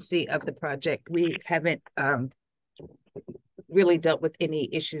the infancy of the project, we haven't really dealt with any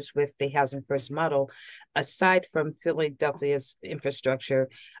issues with the Housing First model. Aside from Philadelphia's infrastructure,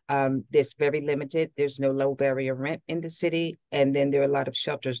 there's very limited. There's no low barrier rent in the city. And then there are a lot of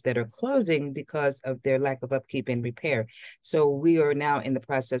shelters that are closing because of their lack of upkeep and repair. So we are now in the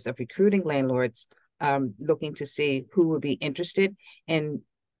process of recruiting landlords, looking to see who would be interested in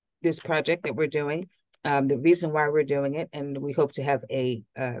this project that we're doing, the reason why we're doing it. And we hope to have a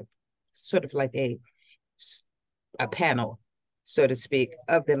sort of like a panel, so to speak,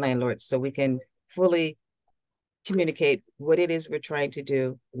 of the landlords, so we can fully communicate what it is we're trying to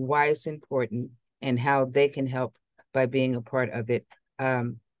do, why it's important, and how they can help by being a part of it.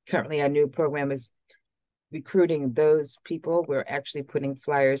 Currently, our new program is recruiting those people. We're actually putting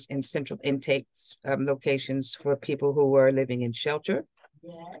flyers in central intake locations for people who are living in shelter,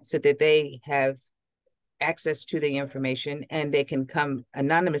 so that they have access to the information and they can come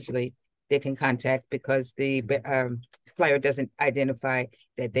anonymously. They can contact, because the flyer doesn't identify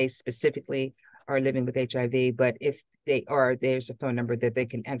that they specifically are living with HIV, but if they are, there's a phone number that they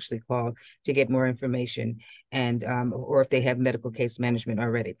can actually call to get more information, and or if they have medical case management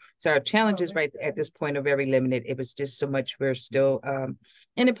already. So our challenges right at this point are very limited. It was just so much, we're still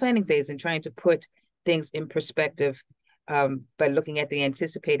in the planning phase and trying to put things in perspective by looking at the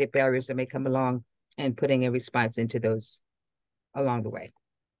anticipated barriers that may come along and putting a response into those along the way.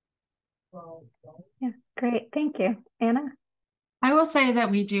 Yeah, great. Thank you. Anna? I will say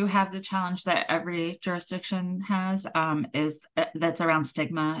that we do have the challenge that every jurisdiction has, that's around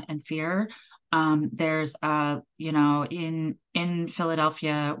stigma and fear. There's, in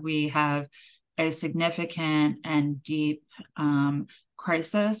Philadelphia, we have a significant and deep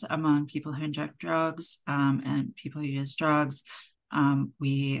crisis among people who inject drugs and people who use drugs.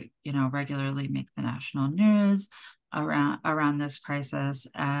 We, regularly make the national news around this crisis,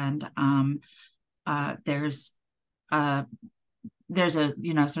 and there's a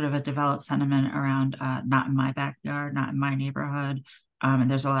sort of a developed sentiment around not in my backyard, not in my neighborhood, and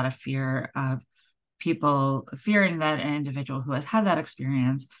there's a lot of fear of people fearing that an individual who has had that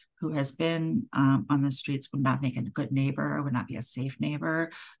experience, who has been on the streets, would not make a good neighbor, would not be a safe neighbor.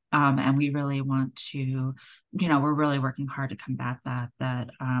 And we really want to, we're really working hard to combat that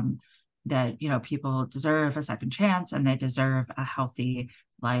people deserve a second chance, and they deserve a healthy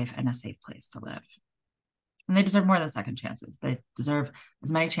life and a safe place to live. And they deserve more than second chances. They deserve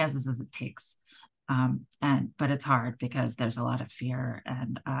as many chances as it takes. But it's hard because there's a lot of fear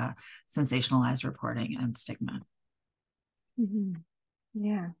and sensationalized reporting and stigma. Mm-hmm.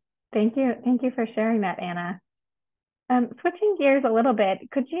 Yeah, thank you. Thank you for sharing that, Anna. Switching gears a little bit,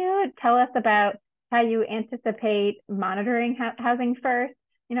 could you tell us about how you anticipate monitoring Housing First?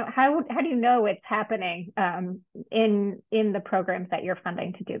 How do you know it's happening in the programs that you're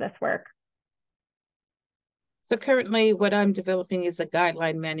funding to do this work? So currently what I'm developing is a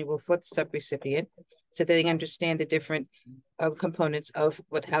guideline manual for the subrecipient, so they understand the different components of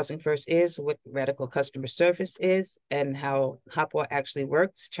what Housing First is, what radical customer service is, and how HOPWA actually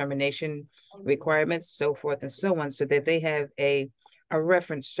works, termination requirements, so forth and so on, so that they have a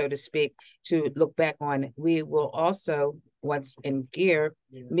reference, so to speak, to look back on. We will also, once in gear,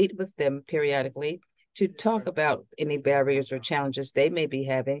 meet with them periodically to talk about any barriers or challenges they may be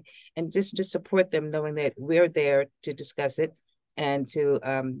having, and just to support them, knowing that we're there to discuss it, and to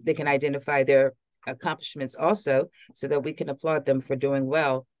they can identify their accomplishments also, so that we can applaud them for doing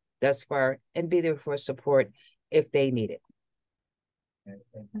well thus far and be there for support if they need it.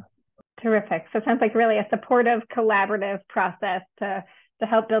 Terrific. So it sounds like really a supportive, collaborative process to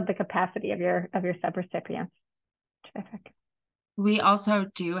help build the capacity of your subrecipients. Terrific. We also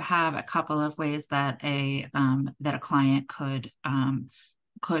do have a couple of ways that a client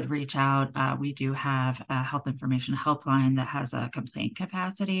could reach out. We do have a health information helpline that has a complaint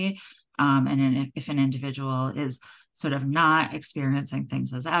capacity. And if an individual is sort of not experiencing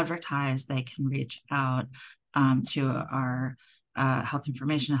things as advertised, they can reach out to our health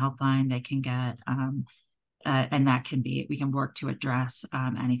information helpline. They can get and that can be, we can work to address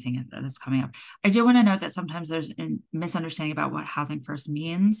anything that's coming up. I do want to note that sometimes there's a misunderstanding about what Housing First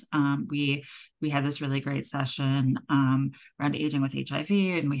means. We had this really great session around aging with HIV,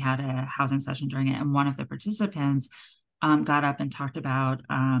 and we had a housing session during it. And one of the participants got up and talked about,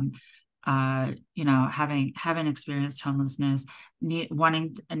 having experienced homelessness,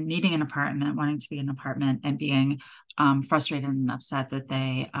 needing an apartment, wanting to be in an apartment, and being frustrated and upset that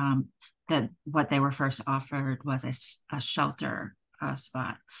that what they were first offered was a shelter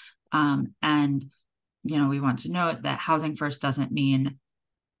spot. And, we want to note that Housing First doesn't mean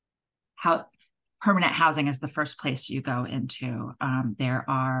permanent housing is the first place you go into. There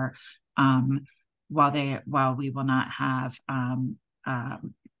are, while we will not have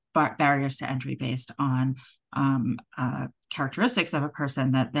barriers to entry based on characteristics of a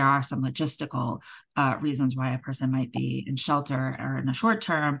person, that there are some logistical reasons why a person might be in shelter or in a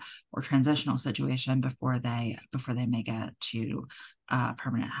short-term or transitional situation before they may get to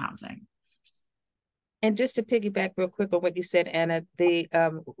permanent housing. And just to piggyback real quick on what you said, Anna,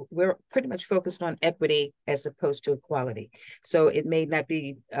 we're pretty much focused on equity as opposed to equality. So it may not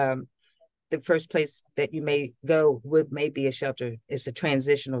be the first place that you may go may be a shelter. It's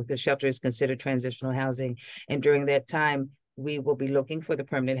the shelter is considered transitional housing. And during that time, we will be looking for the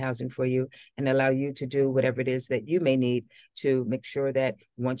permanent housing for you and allow you to do whatever it is that you may need to make sure that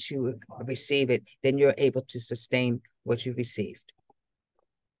once you receive it, then you're able to sustain what you've received.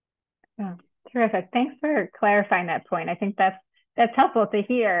 Oh, terrific. Thanks for clarifying that point. I think that's helpful to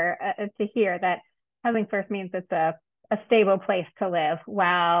hear that Housing First means it's a stable place to live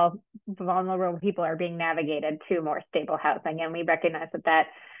while vulnerable people are being navigated to more stable housing. And we recognize that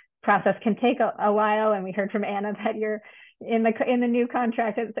process can take a while. And we heard from Anna that you're in the new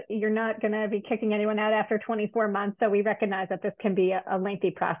contract, you're not going to be kicking anyone out after 24 months. So we recognize that this can be a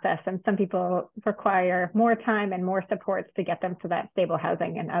lengthy process, and some people require more time and more supports to get them to that stable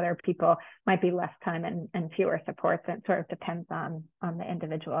housing, and other people might be less time and fewer supports. It sort of depends on the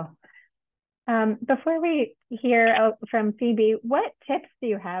individual. Before we hear from Phoebe, what tips do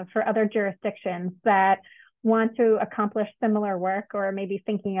you have for other jurisdictions that want to accomplish similar work, or maybe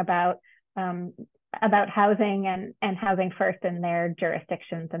thinking about housing and Housing First in their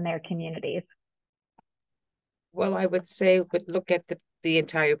jurisdictions and their communities? Well, I would say, look at the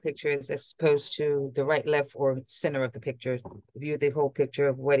entire picture as opposed to the right, left, or center of the picture. View the whole picture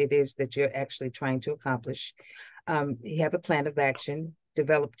of what it is that you're actually trying to accomplish. You have a plan of action,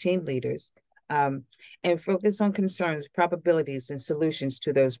 develop team leaders, and focus on concerns, probabilities, and solutions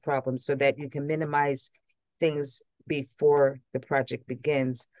to those problems so that you can minimize things before the project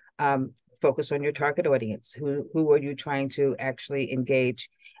begins. Focus on your target audience. Who are you trying to actually engage?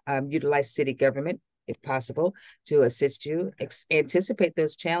 Utilize city government, if possible, to assist you. Anticipate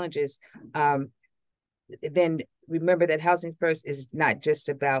those challenges. Then remember that Housing First is not just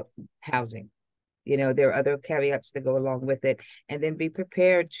about housing. There are other caveats that go along with it. And then be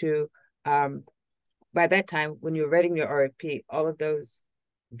prepared to, by that time, when you're writing your RFP, all of those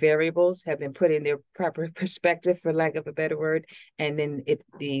variables have been put in their proper perspective, for lack of a better word, and then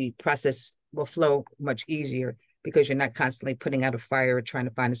the process will flow much easier because you're not constantly putting out a fire or trying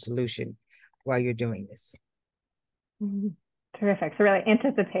to find a solution while you're doing this. Terrific. So really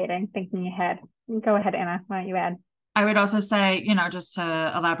anticipating, thinking ahead. Go ahead, Anna. Why don't you add? I would also say, just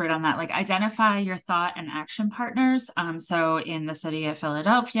to elaborate on that, identify your thought and action partners. So in the city of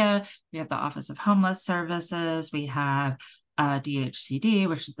Philadelphia, we have the Office of Homeless Services. We have DHCD,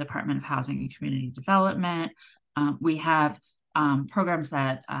 which is the Department of Housing and Community Development. We have programs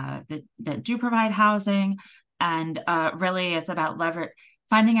that do provide housing, and really it's about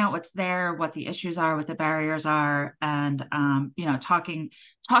finding out what's there, what the issues are, what the barriers are, and talking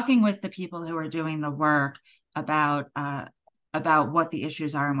with the people who are doing the work about what the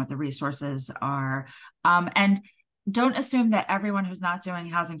issues are and what the resources are, and don't assume that everyone who's not doing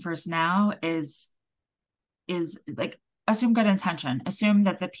Housing First now is assume good intention, assume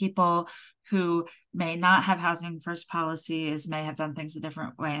that the people who may not have housing first policies, may have done things a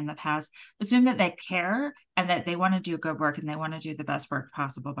different way in the past, assume that they care and that they want to do good work and they want to do the best work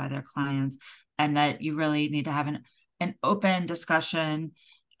possible by their clients, and that you really need to have an open discussion,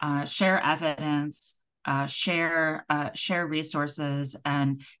 share evidence, share resources,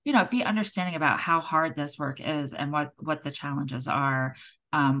 and be understanding about how hard this work is and what the challenges are,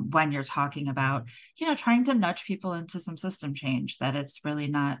 when you're talking about trying to nudge people into some system change, that it's really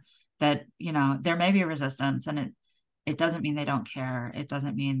not that there may be a resistance, and it doesn't mean they don't care. It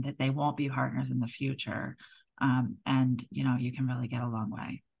doesn't mean that they won't be partners in the future, and you can really get a long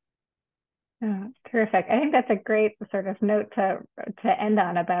way. Oh, terrific. I think that's a great sort of note to end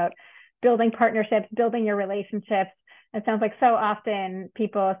on, about building partnerships, building your relationships. It sounds like so often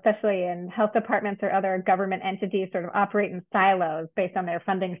people, especially in health departments or other government entities, sort of operate in silos based on their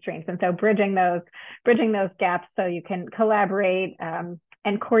funding streams. And so bridging those gaps so you can collaborate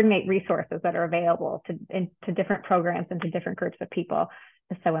and coordinate resources that are available to different programs and to different groups of people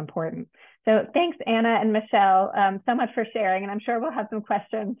is so important. So thanks, Anna and Michelle, so much for sharing. And I'm sure we'll have some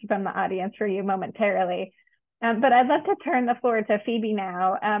questions from the audience for you momentarily. But I'd love to turn the floor to Phoebe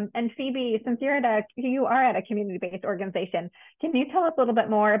now. And Phoebe, since you are at a community-based organization, can you tell us a little bit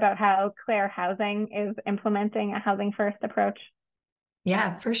more about how Clare Housing is implementing a housing first approach?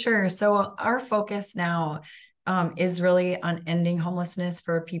 Yeah, for sure. So our focus now is really on ending homelessness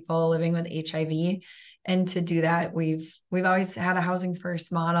for people living with HIV. And to do that, we've always had a housing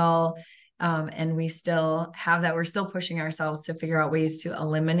first model. And we still have that. We're still pushing ourselves to figure out ways to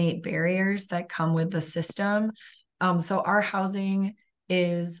eliminate barriers that come with the system. So our housing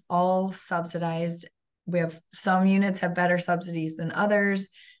is all subsidized. We have some units have better subsidies than others,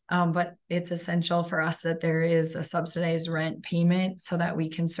 but it's essential for us that there is a subsidized rent payment so that we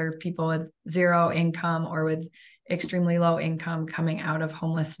can serve people with zero income or with extremely low income coming out of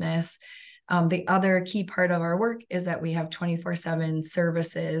homelessness. The other key part of our work is that we have 24/7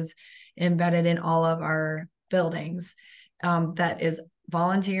 services embedded in all of our buildings. That is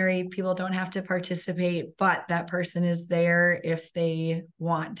voluntary. People don't have to participate, but that person is there if they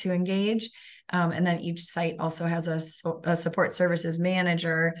want to engage. And then each site also has a support services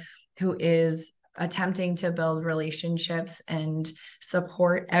manager who is attempting to build relationships and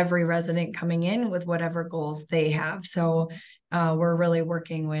support every resident coming in with whatever goals they have. So we're really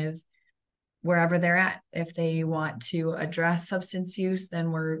working with wherever they're at. If they want to address substance use,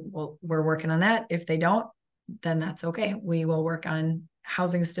 then we're working on that. If they don't, then that's okay. We will work on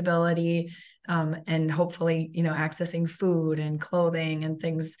housing stability, and hopefully, accessing food and clothing and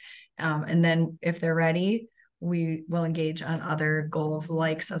things. And then if they're ready, we will engage on other goals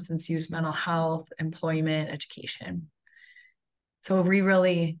like substance use, mental health, employment, education. So we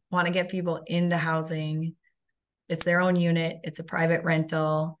really want to get people into housing. It's their own unit. It's a private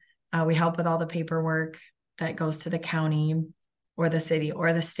rental. We help with all the paperwork that goes to the county or the city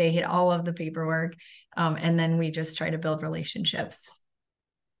or the state, all of the paperwork. And then we just try to build relationships.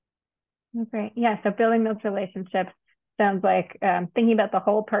 Great. Yeah. So building those relationships sounds like thinking about the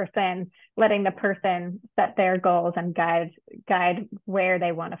whole person, letting the person set their goals and guide where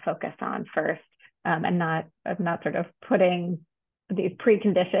they want to focus on first, and not sort of putting these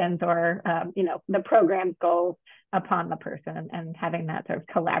preconditions or the program's goals upon the person, and having that sort of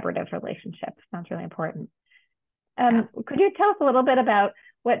collaborative relationship sounds really important. Could you tell us a little bit about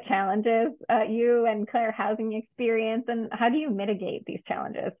what challenges you and Clare Housing experience, and how do you mitigate these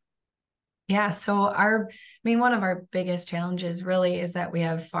challenges? Yeah, so one of our biggest challenges really is that we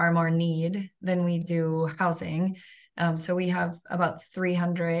have far more need than we do housing. So we have about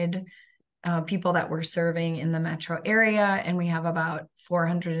 300 people that we're serving in the metro area, and we have about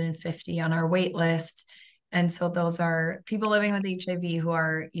 450 on our wait list. And so those are people living with HIV who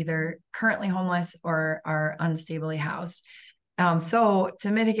are either currently homeless or are unstably housed. So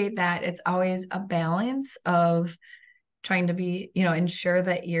to mitigate that, it's always a balance of trying to be, ensure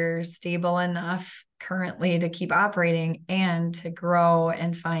that you're stable enough currently to keep operating and to grow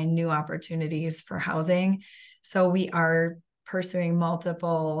and find new opportunities for housing. So we are pursuing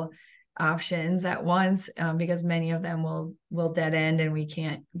multiple options at once, because many of them will dead end and we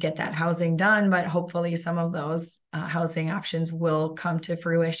can't get that housing done, but hopefully some of those housing options will come to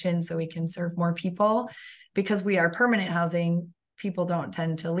fruition so we can serve more people. Because we are permanent housing, people don't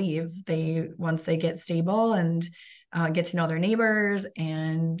tend to leave. Once they get stable and get to know their neighbors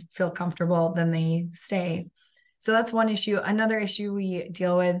and feel comfortable, then they stay. So that's one issue. Another issue we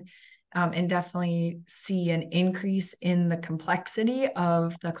deal with, and definitely see an increase in the complexity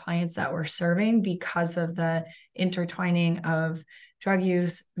of the clients that we're serving because of the intertwining of drug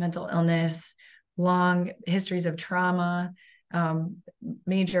use, mental illness, long histories of trauma,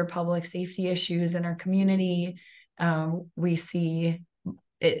 major public safety issues in our community. We see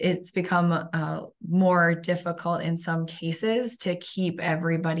it's become more difficult in some cases to keep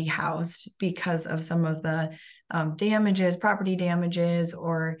everybody housed because of some of the damages, property damages,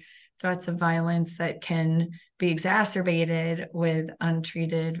 or threats of violence that can be exacerbated with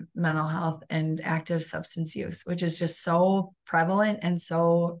untreated mental health and active substance use, which is just so prevalent and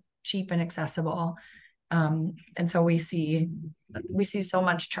so cheap and accessible. And so we see so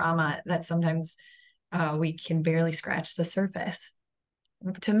much trauma that sometimes we can barely scratch the surface.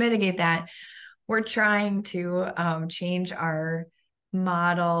 To mitigate that, we're trying to change our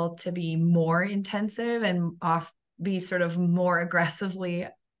model to be more intensive and be sort of more aggressively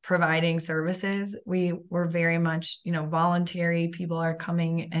providing services. We're very much, voluntary. People are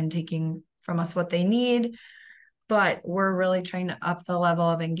coming and taking from us what they need, but we're really trying to up the level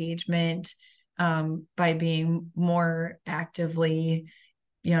of engagement by being more actively,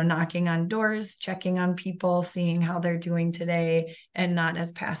 knocking on doors, checking on people, seeing how they're doing today, and not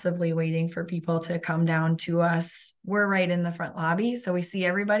as passively waiting for people to come down to us. We're right in the front lobby, so we see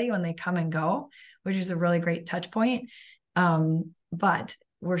everybody when they come and go, which is a really great touch point. But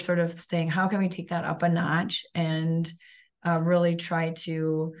we're sort of saying, how can we take that up a notch and really try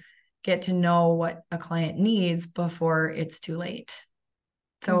to get to know what a client needs before it's too late.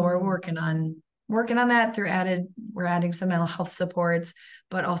 So we're working on that we're adding some mental health supports,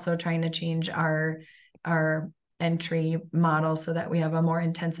 but also trying to change our entry model so that we have a more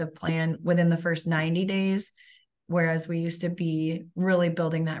intensive plan within the first 90 days. Whereas we used to be really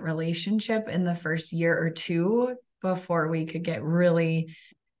building that relationship in the first year or two before we could get really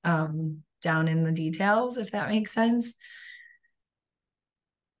down in the details, if that makes sense.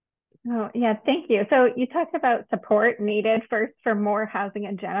 Oh, yeah, thank you. So you talked about support needed first for more housing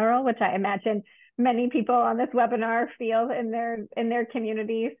in general, which I imagine many people on this webinar feel in their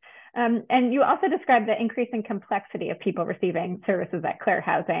communities. And you also described the increasing complexity of people receiving services at Clare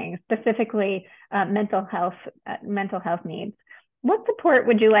Housing, specifically mental health needs. What support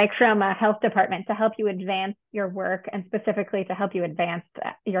would you like from a health department to help you advance your work, and specifically to help you advance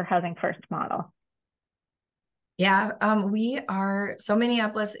your Housing First model? Yeah, so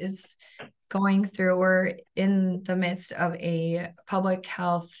Minneapolis is we're in the midst of a public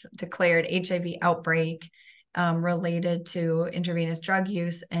health declared HIV outbreak related to intravenous drug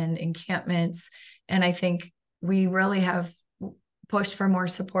use and encampments. And I think we really have pushed for more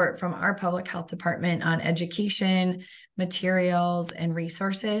support from our public health department on education, materials, and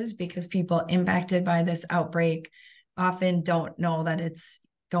resources, because people impacted by this outbreak often don't know that it's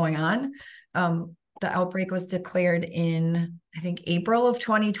going on. The outbreak was declared in, I think, April of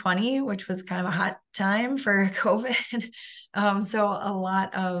 2020, which was kind of a hot time for COVID. So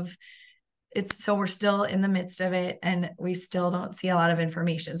we're still in the midst of it, and we still don't see a lot of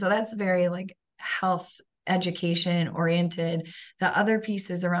information. So that's very health education oriented. The other piece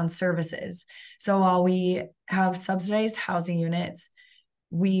is around services. So while we have subsidized housing units,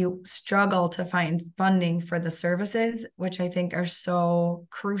 we struggle to find funding for the services, which I think are so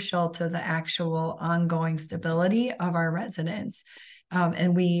crucial to the actual ongoing stability of our residents.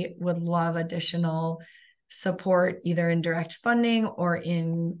 And we would love additional support, either in direct funding or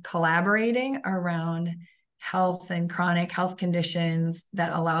in collaborating around health and chronic health conditions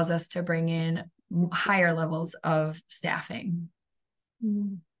that allows us to bring in higher levels of staffing.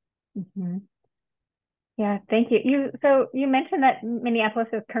 Mm-hmm. Yeah, thank you. So you mentioned that Minneapolis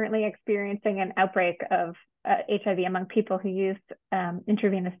is currently experiencing an outbreak of HIV among people who use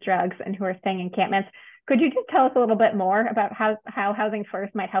intravenous drugs and who are staying in encampments. Could you just tell us a little bit more about how Housing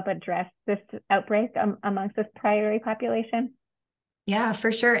First might help address this outbreak amongst this priority population? Yeah,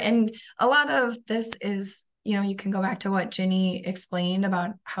 for sure. And a lot of this is, you can go back to what Ginny explained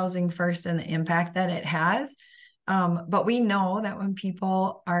about Housing First and the impact that it has. But we know that when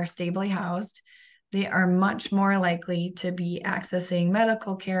people are stably housed, they are much more likely to be accessing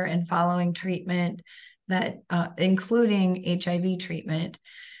medical care and following treatment, that including HIV treatment.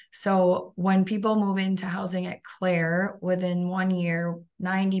 So when people move into housing at Clare, within 1 year,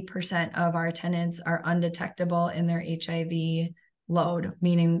 90% of our tenants are undetectable in their HIV load,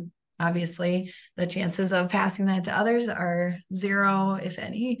 meaning obviously the chances of passing that to others are zero, if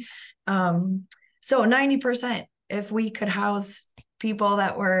any. So 90%, if we could house people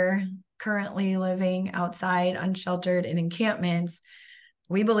that were currently living outside unsheltered in encampments,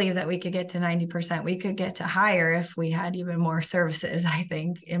 we believe that we could get to 90%. We could get to higher if we had even more services, I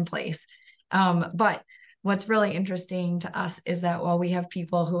think, in place. But what's really interesting to us is that while we have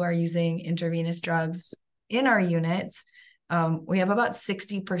people who are using intravenous drugs in our units, We have about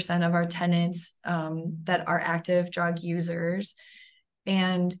 60% of our tenants that are active drug users.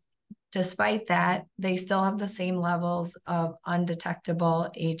 And despite that, they still have the same levels of undetectable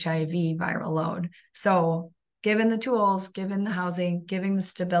HIV viral load. So given the tools, given the housing, given the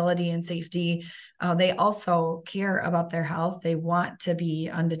stability and safety, they also care about their health. They want to be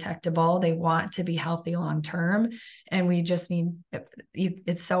undetectable. They want to be healthy long-term. And we just need,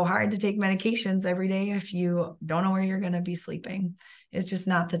 it's so hard to take medications every day if you don't know where you're going to be sleeping. It's just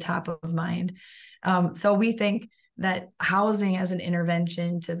not the top of mind. So we think that housing as an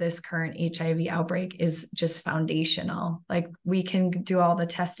intervention to this current HIV outbreak is just foundational. Like, we can do all the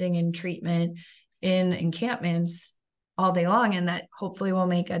testing and treatment in encampments all day long, and that hopefully will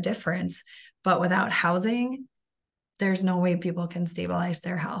make a difference. But without housing, there's no way people can stabilize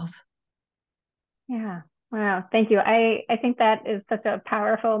their health. Yeah. Wow. Thank you. I think that is such a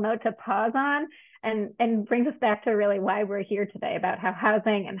powerful note to pause on, and brings us back to really why we're here today, about how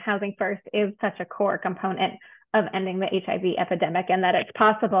housing and housing first is such a core component of ending the HIV epidemic, and that it's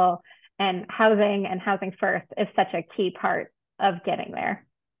possible, and housing first is such a key part of getting there.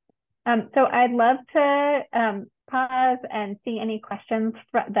 So I'd love to pause and see any questions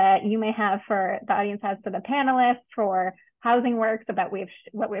that you may have for the audience has for the panelists, for Housing Works, about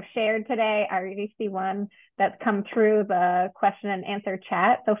what we've shared today. I already see one that's come through the question and answer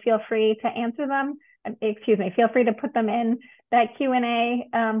chat, so feel free to answer them. Feel free to put them in that Q&A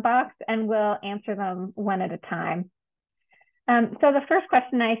box, and we'll answer them one at a time. So the first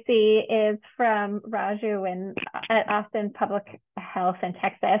question I see is from Raju at Austin Public Health in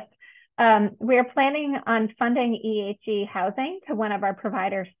Texas. We're planning on funding EHE housing to one of our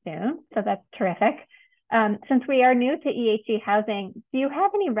providers soon, so that's terrific. Since we are new to EHE housing, do you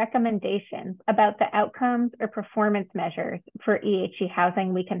have any recommendations about the outcomes or performance measures for EHE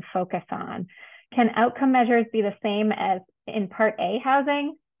housing we can focus on? Can outcome measures be the same as in Part A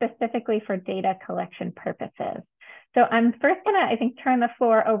housing, specifically for data collection purposes? So I'm first going to, I think, turn the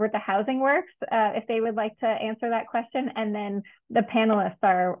floor over to Housing Works if they would like to answer that question, and then the panelists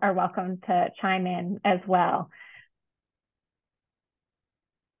are welcome to chime in as well.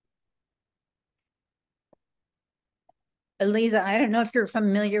 Eliza, I don't know if you're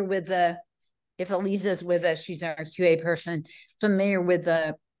familiar with if Eliza's with us, she's our QA person, familiar with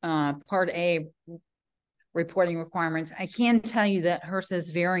the Part A reporting requirements. I can tell you that HRSA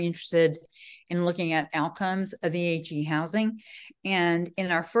is very interested in looking at outcomes of EHE housing. And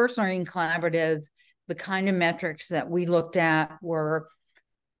in our first learning collaborative, the kind of metrics that we looked at were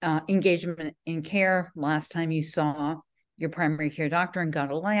engagement in care. Last time you saw your primary care doctor and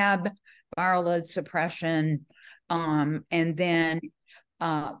got a lab, viral load suppression. And then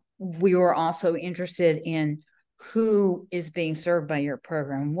we were also interested in who is being served by your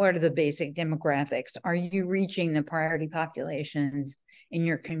program. What are the basic demographics? Are you reaching the priority populations in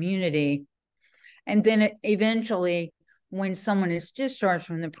your community? And then eventually, when someone is discharged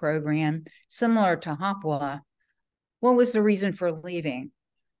from the program, similar to HOPWA, what was the reason for leaving?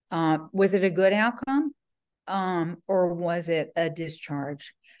 Was it a good outcome? Or was it a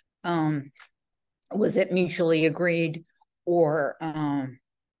discharge? Was it mutually agreed? Or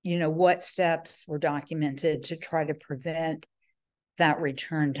what steps were documented to try to prevent that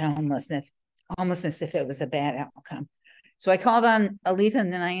return to homelessness if it was a bad outcome? So I called on Eliza,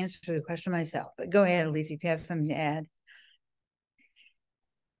 and then I answered the question myself. But go ahead, Eliza, if you have something to add.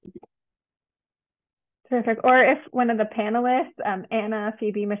 Terrific. Or if one of the panelists, Anna,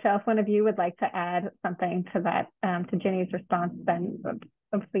 Phoebe, Michelle, if one of you would like to add something to that, to Ginny's response, then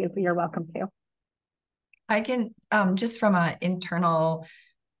please, you're welcome to. I can, just from an internal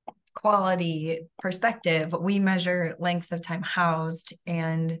quality perspective, we measure length of time housed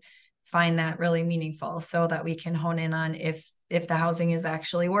and find that really meaningful, so that we can hone in on if the housing is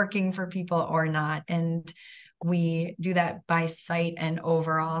actually working for people or not. And we do that by site and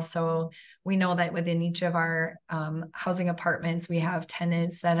overall. So we know that within each of our housing apartments, we have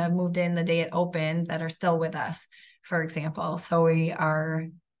tenants that have moved in the day it opened that are still with us, for example. So we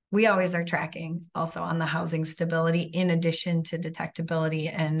always are tracking also on the housing stability, in addition to detectability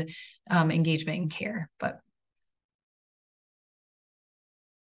and engagement in care. But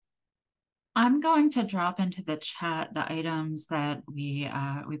I'm going to drop into the chat the items that we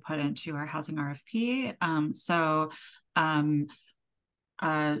put into our housing RFP.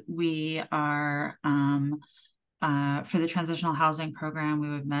 We are for the transitional housing program, we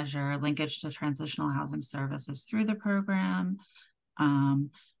would measure linkage to transitional housing services through the program,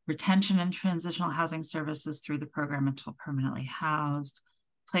 retention and transitional housing services through the program until permanently housed,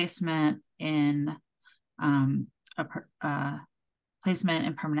 placement in placement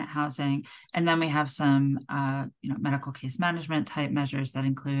in permanent housing. And then we have some, medical case management type measures that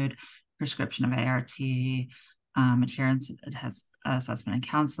include prescription of ART, adherence assessment and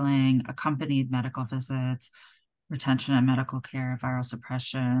counseling, accompanied medical visits, retention and medical care, viral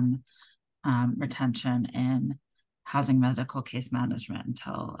suppression, retention in housing medical case management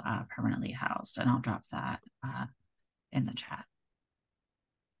until permanently housed. And I'll drop that in the chat.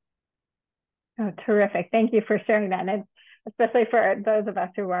 Oh, terrific. Thank you for sharing that. And especially for those of us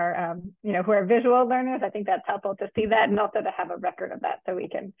who are, who are visual learners, I think that's helpful to see that and also to have a record of that so we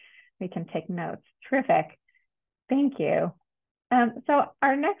can take notes. Terrific. Thank you. So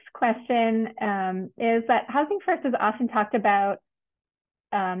our next question is that Housing First is often talked about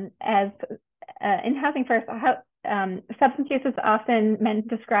as in Housing First, substance use is often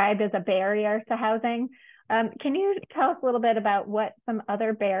described as a barrier to housing. Can you tell us a little bit about what some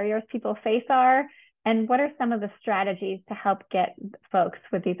other barriers people face are, and what are some of the strategies to help get folks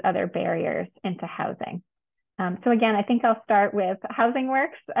with these other barriers into housing? So again, I think I'll start with Housing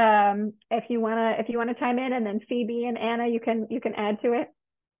Works. If you wanna chime in, and then Phoebe and Anna, you can add to it.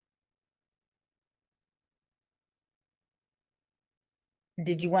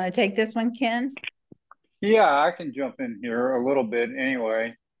 Did you want to take this one, Ken? Yeah, I can jump in here a little bit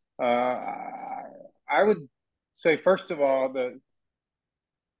anyway. I would say, first of all,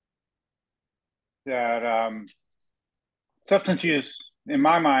 that substance use, in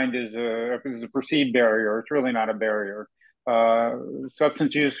my mind, is a perceived barrier. It's really not a barrier.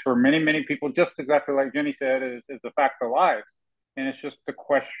 Substance use for many, many people, just exactly like Jenny said, is a fact of life. And it's just a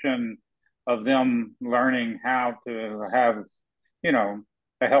question of them learning how to have,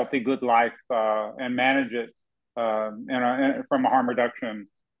 a healthy, good life and manage it from a harm reduction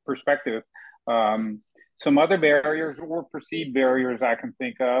perspective. Some other barriers or perceived barriers I can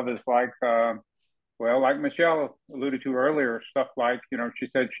think of is like Michelle alluded to earlier, stuff like, she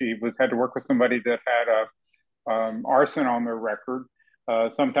said she had to work with somebody that had arson on their record.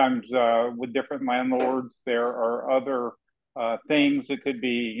 Sometimes with different landlords, there are other things. It could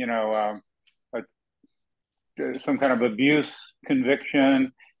be, some kind of abuse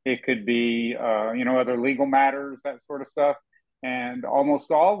conviction. It could be, other legal matters, that sort of stuff. And almost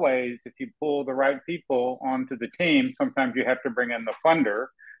always, if you pull the right people onto the team, sometimes you have to bring in the funder,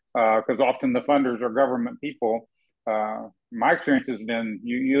 because often the funders are government people. My experience has been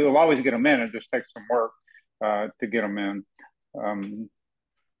you'll always get them in. It just takes some work to get them in.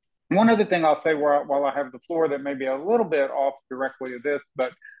 One other thing I'll say while I have the floor that may be a little bit off directly of this,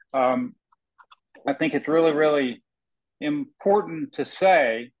 but I think it's really, really important to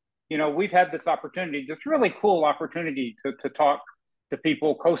say, we've had this opportunity, this really cool opportunity to talk to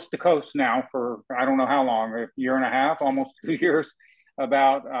people coast to coast now for, I don't know how long, a year and a half, almost 2 years,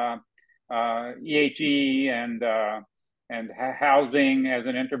 about EHE and housing as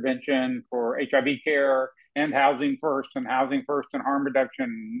an intervention for HIV care, and Housing First. And Housing First and harm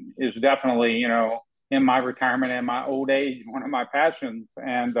reduction is definitely, in my retirement and my old age, one of my passions.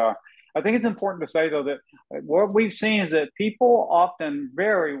 And I think it's important to say, though, that what we've seen is that people often,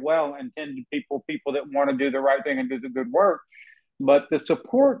 very well-intended people that want to do the right thing and do the good work, but the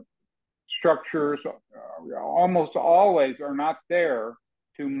support structures almost always are not there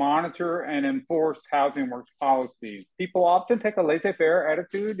to monitor and enforce Housing Works policies. People often take a laissez-faire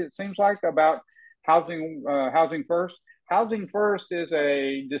attitude, it seems like, about Housing First. Housing First is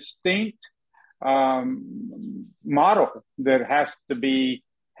a distinct model that has to be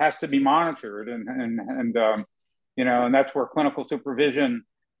monitored, and that's where clinical supervision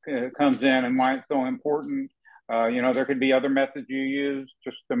comes in, and why it's so important. There could be other methods you use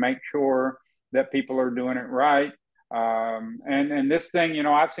just to make sure that people are doing it right. And this thing,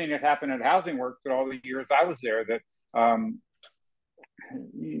 I've seen it happen at Housing Works at all the years I was there, that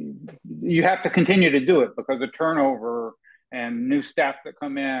you have to continue to do it because of turnover and new staff that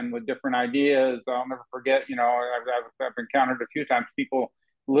come in with different ideas. I'll never forget, I've encountered a few times people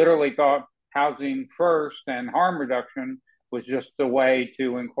literally thought Housing First and harm reduction was just a way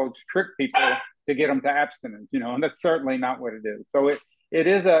to, in quotes, trick people to get them to abstinence, and that's certainly not what it is. So it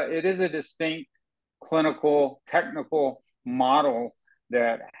is a distinct clinical, technical model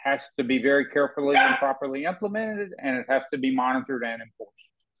that has to be very carefully and properly implemented, and it has to be monitored and enforced.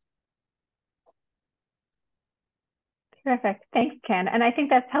 Terrific. Thanks, Ken. And I think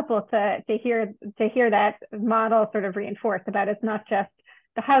that's helpful to hear that model sort of reinforced about it's not just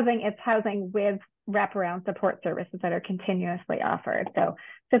the housing, it's housing with wraparound support services that are continuously offered. So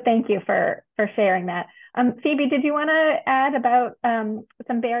thank you for sharing that. Phoebe, did you want to add about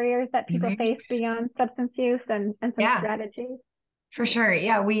some barriers that people face beyond substance use and some strategies? For sure.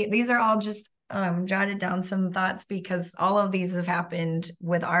 Yeah, these are all just jotted down some thoughts because all of these have happened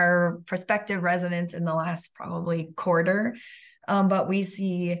with our prospective residents in the last probably quarter. But we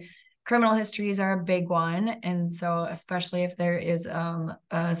see criminal histories are a big one. And so especially if there is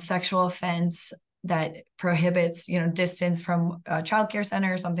a sexual offense that prohibits, distance from a childcare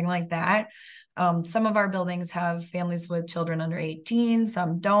center or something like that. Some of our buildings have families with children under 18,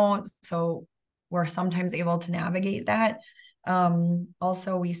 some don't. So we're sometimes able to navigate that.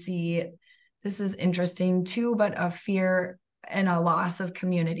 Also, we see, this is interesting too, but a fear and a loss of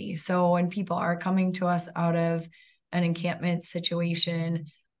community. So when people are coming to us out of an encampment situation,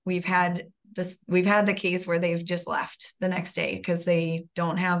 we've had the case where they've just left the next day because they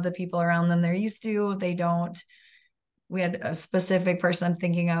don't have the people around them they're used to. We had a specific person I'm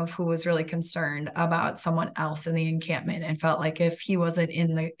thinking of who was really concerned about someone else in the encampment and felt like if he wasn't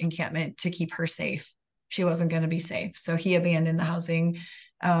in the encampment to keep her safe, she wasn't going to be safe. So he abandoned the housing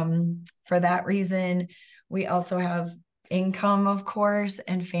for that reason. We also have income, of course,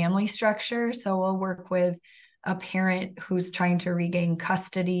 and family structure. So we'll work with a parent who's trying to regain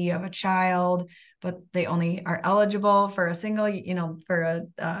custody of a child, but they only are eligible for a single, for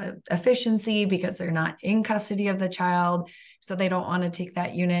a efficiency because they're not in custody of the child. So they don't want to take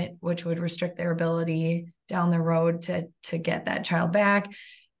that unit, which would restrict their ability down the road to get that child back.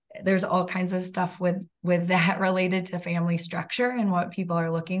 There's all kinds of stuff with that related to family structure and what people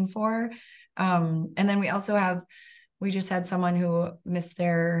are looking for. And then we just had someone who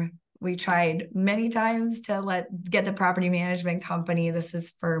we tried many times to get the property management company, this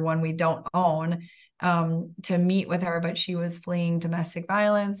is for one we don't own, to meet with her, but she was fleeing domestic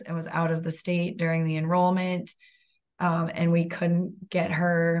violence and was out of the state during the enrollment. And we couldn't get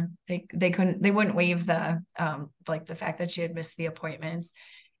her, they wouldn't waive the fact that she had missed the appointments.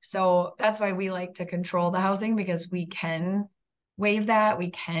 So that's why we like to control the housing, because we can waive that,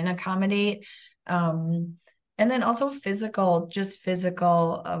 we can accommodate. And then also physical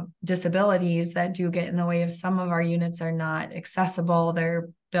disabilities that do get in the way of some of our units are not accessible. They're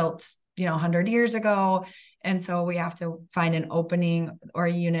built, 100 years ago. And so we have to find an opening or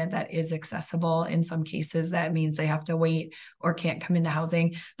a unit that is accessible. In some cases, that means they have to wait or can't come into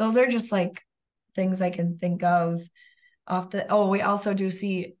housing. Those are just like things I can think of we also do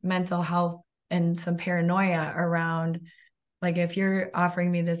see mental health and some paranoia around, like, if you're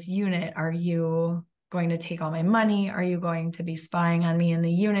offering me this unit, are you going to take all my money? Are you going to be spying on me in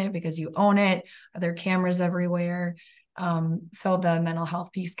the unit because you own it? Are there cameras everywhere? So the mental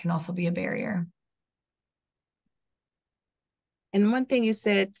health piece can also be a barrier. And one thing you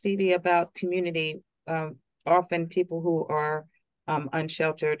said, Phoebe, about community, often people who are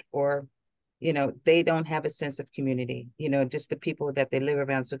unsheltered or, they don't have a sense of community, just the people that they live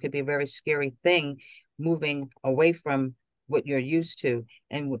around. So it could be a very scary thing moving away from what you're used to.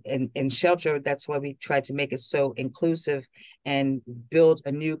 And in shelter, that's why we try to make it so inclusive and build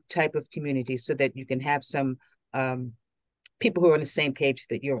a new type of community so that you can have some people who are on the same page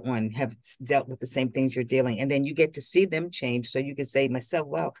that you're on, have dealt with the same things you're dealing. And then you get to see them change. So you can say to myself,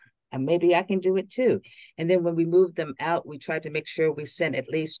 well, and maybe I can do it too. And then when we move them out, we try to make sure we send at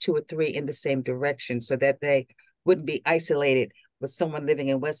least 2 or 3 in the same direction so that they wouldn't be isolated with someone living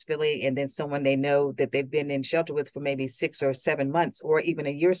in West Philly and then someone they know that they've been in shelter with for maybe 6 or 7 months or even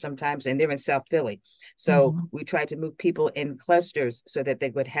a year sometimes, and they're in South Philly. So we try to move people in clusters so that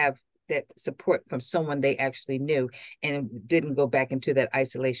they would have that support from someone they actually knew and didn't go back into that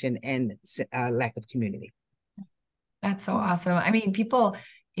isolation and lack of community. That's so awesome. I mean,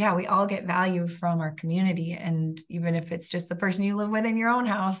 we all get value from our community. And even if it's just the person you live with in your own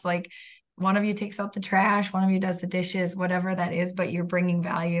house, like one of you takes out the trash, one of you does the dishes, whatever that is, but you're bringing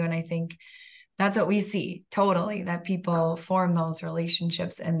value. And I think that's what we see totally, that people form those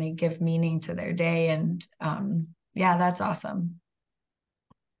relationships and they give meaning to their day. And that's awesome.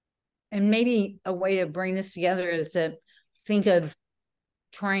 And maybe a way to bring this together is to think of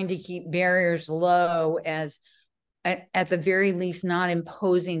trying to keep barriers low as at the very least, not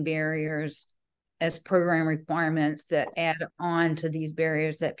imposing barriers as program requirements that add on to these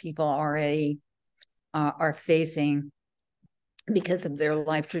barriers that people already are facing because of their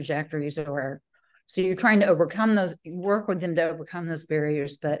life trajectories. So you're trying to overcome those, work with them to overcome those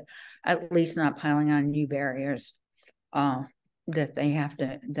barriers, but at least not piling on new barriers that they have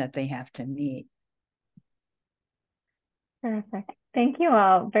to meet. Perfect. Thank you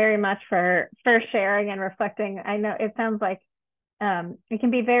all very much for sharing and reflecting. I know it sounds like it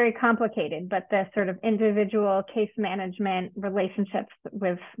can be very complicated, but the sort of individual case management relationships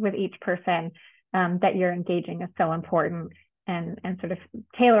with each person that you're engaging is so important. sort of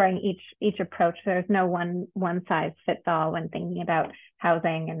tailoring each approach. There's no one size fits all when thinking about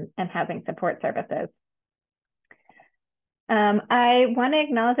housing and housing support services. I want to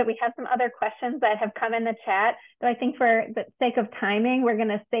acknowledge that we have some other questions that have come in the chat. So I think for the sake of timing, we're going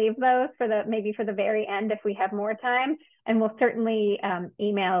to save those for maybe for the very end if we have more time. And we'll certainly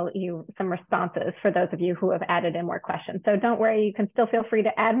email you some responses for those of you who have added in more questions. So don't worry, you can still feel free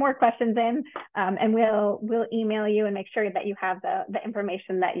to add more questions in, and we'll email you and make sure that you have the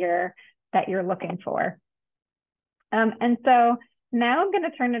information that you're looking for. And so now I'm going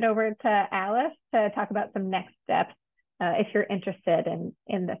to turn it over to Alice to talk about some next steps if you're interested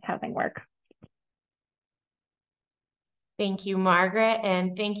in this housing work. Thank you, Margaret,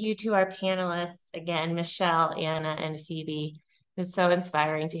 and thank you to our panelists again, Michelle, Anna, and Phoebe. It's so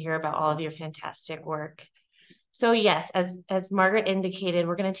inspiring to hear about all of your fantastic work. So yes, as Margaret indicated,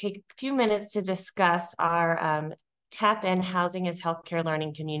 we're going to take a few minutes to discuss our tap-in Housing as Healthcare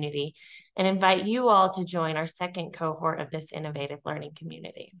Learning Community and invite you all to join our second cohort of this innovative learning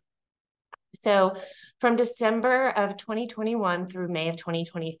community. So from December of 2021 through May of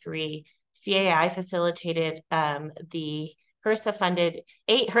 2023, CAI facilitated the HRSA-funded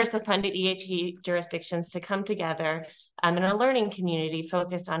 8 HRSA-funded EHE jurisdictions to come together in a learning community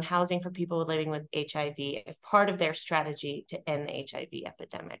focused on housing for people living with HIV as part of their strategy to end the HIV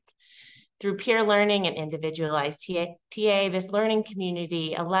epidemic. Through peer learning and individualized TA, this learning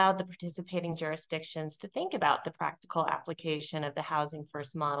community allowed the participating jurisdictions to think about the practical application of the Housing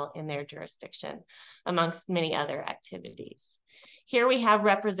First model in their jurisdiction, amongst many other activities. Here we have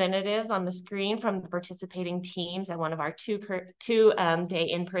representatives on the screen from the participating teams at one of our two-day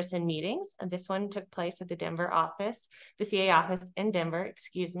in-person meetings. And this one took place at the Denver office, the CA office in Denver,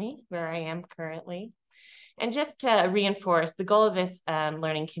 excuse me, where I am currently. And just to reinforce, the goal of this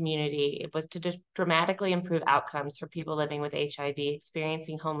learning community was to dramatically improve outcomes for people living with HIV,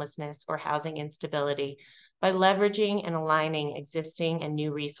 experiencing homelessness or housing instability by leveraging and aligning existing and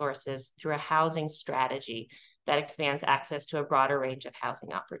new resources through a housing strategy that expands access to a broader range of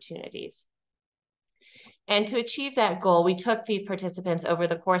housing opportunities. And to achieve that goal, we took these participants over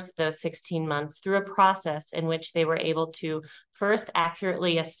the course of those 16 months through a process in which they were able to first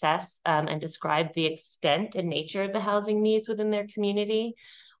accurately assess and describe the extent and nature of the housing needs within their community,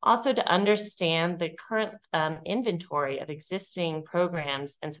 also to understand the current inventory of existing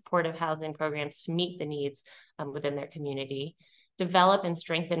programs and supportive housing programs to meet the needs within their community, develop and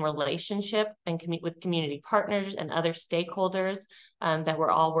strengthen relationship and with community partners and other stakeholders that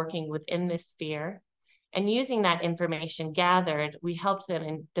were all working within this sphere. And using that information gathered, we helped them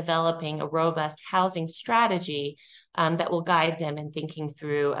in developing a robust housing strategy that will guide them in thinking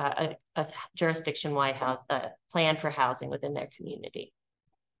through a jurisdiction-wide plan for housing within their community.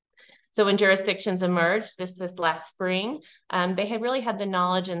 So when jurisdictions emerged this last spring, they had really had the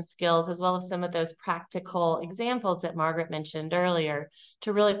knowledge and skills, as well as some of those practical examples that Margaret mentioned earlier,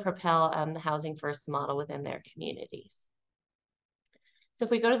 to really propel the Housing First model within their communities. So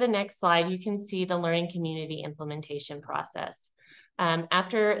if we go to the next slide, you can see the learning community implementation process.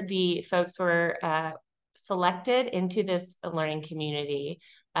 After the folks were selected into this learning community,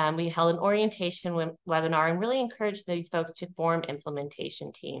 we held an orientation webinar and really encouraged these folks to form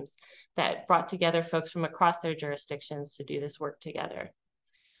implementation teams that brought together folks from across their jurisdictions to do this work together.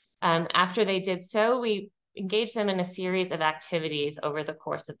 After they did so, we engaged them in a series of activities over the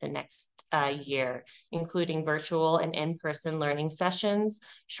course of the next year, including virtual and in-person learning sessions,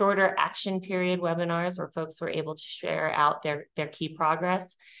 shorter action period webinars where folks were able to share out their key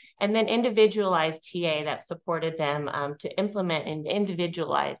progress, and then individualized TA that supported them to implement and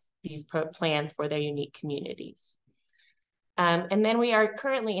individualize these plans for their unique communities. And then we are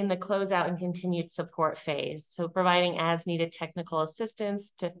currently in the closeout and continued support phase, so providing as needed technical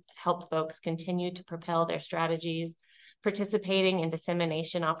assistance to help folks continue to propel their strategies, participating in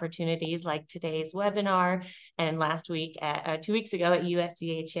dissemination opportunities like today's webinar and last week, 2 weeks ago at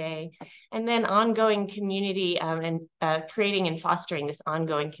USCHA, and then ongoing community and creating and fostering this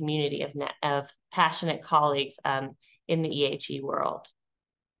ongoing community of passionate colleagues in the EHE world.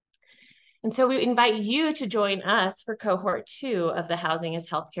 And so we invite you to join us for cohort 2 of the Housing as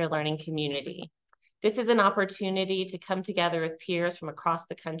Healthcare Learning Community. This is an opportunity to come together with peers from across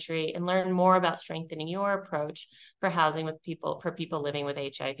the country and learn more about strengthening your approach for housing for people living with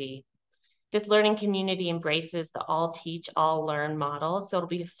HIV. This learning community embraces the all teach, all learn model. So it'll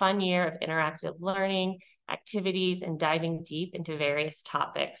be a fun year of interactive learning, activities, and diving deep into various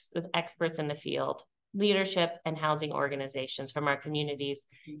topics with experts in the field, leadership, and housing organizations from our communities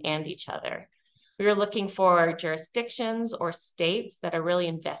and each other. We were looking for jurisdictions or states that are really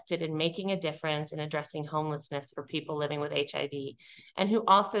invested in making a difference in addressing homelessness for people living with HIV, and who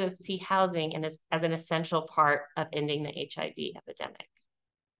also see housing as an essential part of ending the HIV epidemic.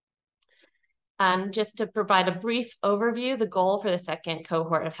 Just to provide a brief overview, the goal for the second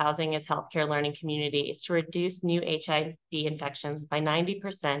cohort of Housing as Healthcare Learning Community is to reduce new HIV infections by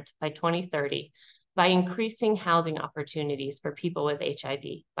 90% by 2030 by increasing housing opportunities for people with HIV,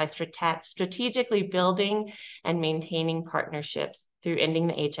 by strategically building and maintaining partnerships through Ending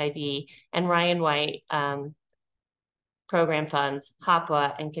the HIV and Ryan White program funds,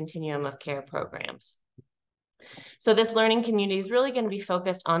 HAPA, and Continuum of Care programs. So this learning community is really going to be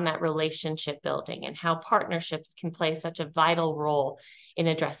focused on that relationship building and how partnerships can play such a vital role in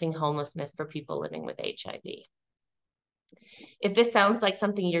addressing homelessness for people living with HIV. If this sounds like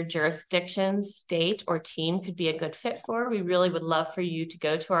something your jurisdiction, state, or team could be a good fit for, we really would love for you to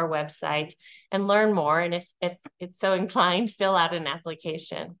go to our website and learn more. And if it's so inclined, fill out an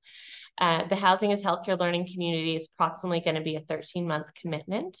application. The Housing as Healthcare Learning Community is approximately going to be a 13-month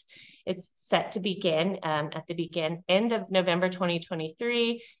commitment. It's set to begin at the end of November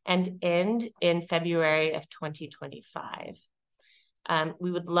 2023 and end in February of 2025.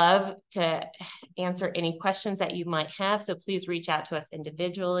 We would love to answer any questions that you might have, so please reach out to us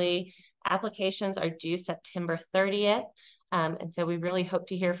individually. Applications are due September 30th, and so we really hope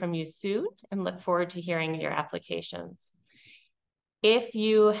to hear from you soon and look forward to hearing your applications. If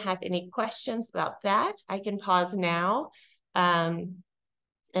you have any questions about that, I can pause now. And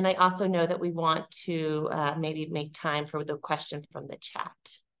I also know that we want to maybe make time for the question from the chat.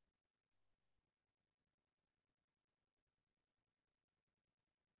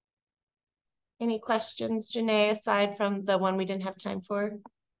 Any questions, Janae, aside from the one we didn't have time for?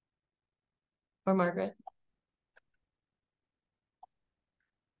 Or Margaret?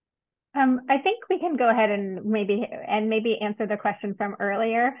 I think we can go ahead and maybe answer the question from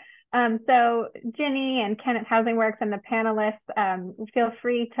earlier. So Ginny and Kenneth Housing Works and the panelists, feel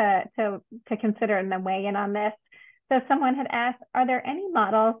free to consider and then weigh in on this. So someone had asked, are there any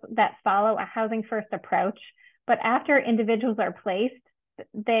models that follow a housing first approach, but after individuals are placed,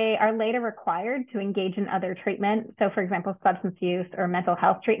 they are later required to engage in other treatment? So for example, substance use or mental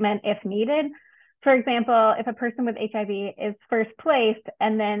health treatment if needed. For example, if a person with HIV is first placed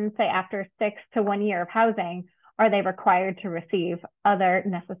and then say after 6 to 1 year of housing, are they required to receive other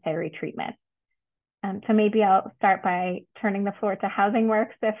necessary treatment? So maybe I'll start by turning the floor to Housing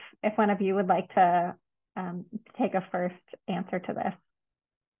Works if one of you would like to take a first answer to this.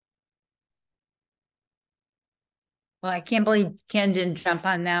 Well, I can't believe Ken didn't jump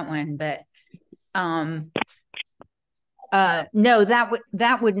on that one, but no,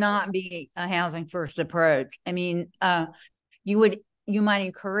 that would not be a housing first approach. I mean, you might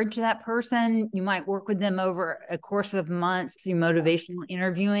encourage that person. You might work with them over a course of months through motivational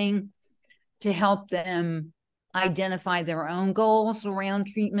interviewing to help them identify their own goals around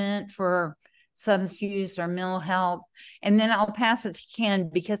treatment for substance use or mental health. And then I'll pass it to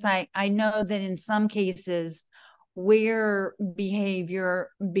Ken, because I know that in some cases where behavior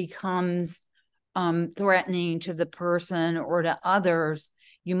becomes threatening to the person or to others,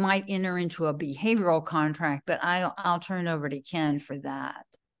 you might enter into a behavioral contract, but I'll turn it over to Ken for that.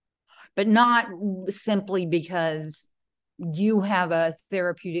 But not simply because you have a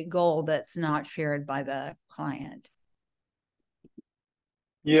therapeutic goal that's not shared by the client.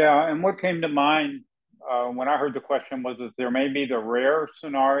 Yeah, and what came to mind when I heard the question was that there may be the rare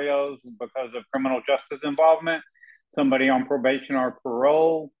scenarios because of criminal justice involvement, somebody on probation or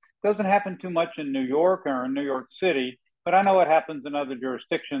parole. Doesn't happen too much in New York or in New York City, but I know it happens in other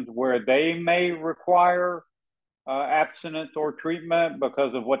jurisdictions where they may require abstinence or treatment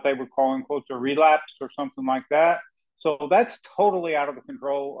because of what they would call, in quotes, a relapse or something like that. So that's totally out of the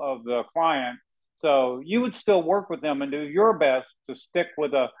control of the client. So you would still work with them and do your best to stick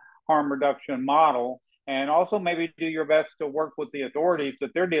with a harm reduction model, and also maybe do your best to work with the authorities that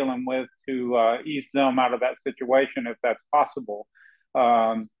they're dealing with to ease them out of that situation if that's possible.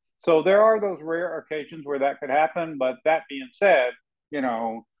 So there are those rare occasions where that could happen, but that being said,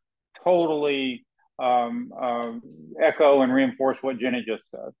 totally echo and reinforce what Jenny just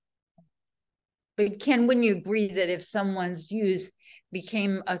said. But Ken, wouldn't you agree that if someone's use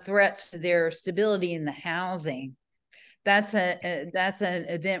became a threat to their stability in the housing, that's an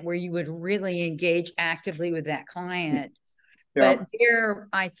event where you would really engage actively with that client? Yeah. But there,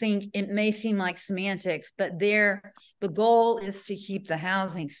 I think it may seem like semantics, but the goal is to keep the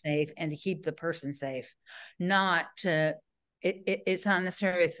housing safe and to keep the person safe, not to, it's not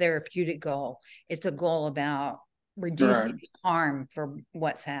necessarily a therapeutic goal. It's a goal about reducing harm for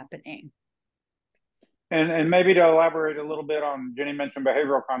what's happening. And maybe to elaborate a little bit on, Jenny mentioned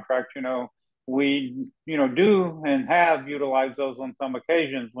behavioral contracts, we, do and have utilized those on some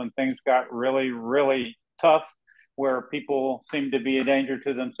occasions when things got really, really tough, where people seem to be a danger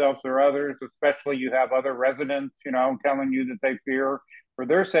to themselves or others, especially you have other residents, telling you that they fear for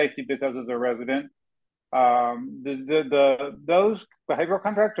their safety because of their resident. Those behavioral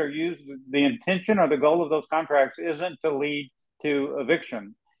contracts are used, the intention or the goal of those contracts isn't to lead to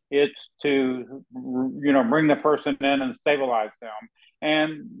eviction. It's to, bring the person in and stabilize them.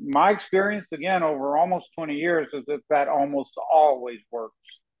 And my experience, again, over almost 20 years, is that almost always works.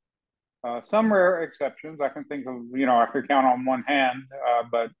 Some rare exceptions I can think of, I could count on one hand,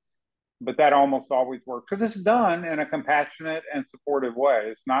 but that almost always works because it's done in a compassionate and supportive way.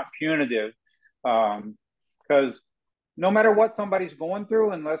 It's not punitive, because no matter what somebody's going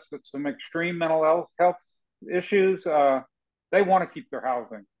through, unless it's some extreme mental health issues, they want to keep their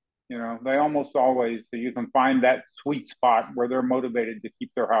housing. They almost always, so you can find that sweet spot where they're motivated to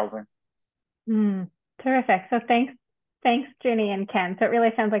keep their housing. Terrific. So thanks, Ginny and Ken. So it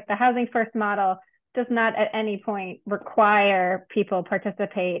really sounds like the Housing First model does not at any point require people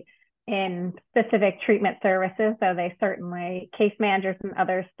participate in specific treatment services. So they certainly, case managers and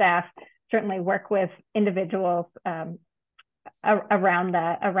other staff certainly work with individuals around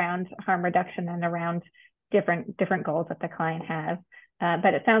harm reduction and around different goals that the client has.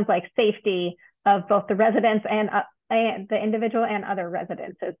 But it sounds like safety of both the residents and the individual and other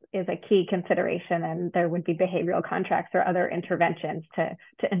residents is a key consideration, and there would be behavioral contracts or other interventions to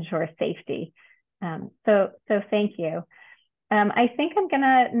ensure safety. So thank you. I think I'm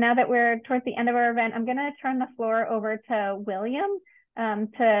gonna, now that we're towards the end of our event, I'm gonna turn the floor over to William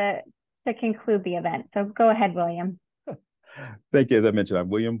to conclude the event. So go ahead, William. Thank you. As I mentioned, I'm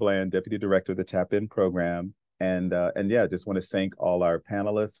William Bland, Deputy Director of the Tap-In Program. And yeah, just want to thank all our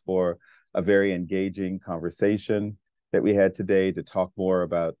panelists for a very engaging conversation that we had today to talk more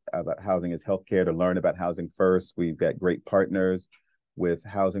about housing as healthcare, to learn about Housing First. We've got great partners with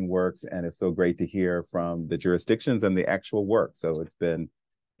Housing Works, and it's so great to hear from the jurisdictions and the actual work. So it's been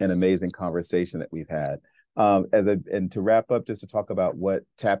an amazing conversation that we've had. And to wrap up, just to talk about what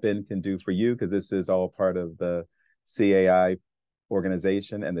Tap-In can do for you, because this is all part of the CAI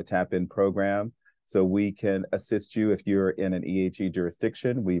organization and the Tap-In program. So we can assist you if you're in an EHE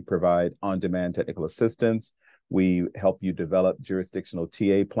jurisdiction. We provide on-demand technical assistance. We help you develop jurisdictional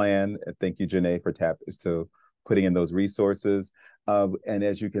TA plan. Thank you, Janae, for putting in those resources. And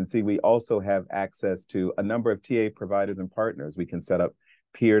as you can see, we also have access to a number of TA providers and partners. We can set up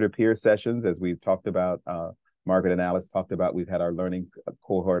peer-to-peer sessions, as we've talked about. Margaret and Alice talked about. We've had our learning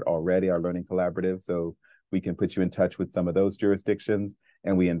cohort already, our learning collaborative. So we can put you in touch with some of those jurisdictions,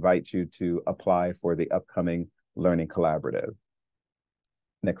 and we invite you to apply for the upcoming learning collaborative.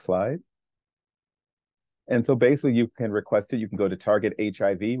 Next slide. And so basically you can request it. You can go to Target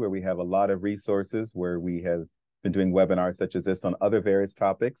HIV, where we have a lot of resources, where we have been doing webinars such as this on other various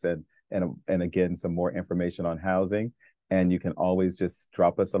topics, and again, some more information on housing. And you can always just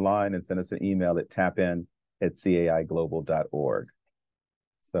drop us a line and send us an email at tapin@caiglobal.org.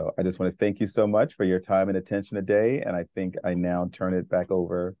 So I just want to thank you so much for your time and attention today. And I think I now turn it back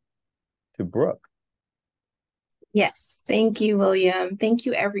over to Brooke. Yes, thank you, William. Thank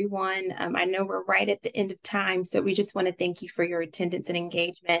you, everyone. I know we're right at the end of time, so we just want to thank you for your attendance and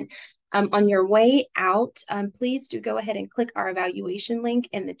engagement. On your way out, please do go ahead and click our evaluation link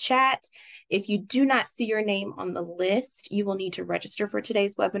in the chat. If you do not see your name on the list, you will need to register for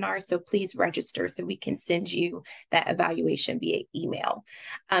today's webinar. So please register so we can send you that evaluation via email.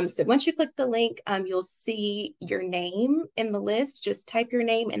 So once you click the link, you'll see your name in the list. Just type your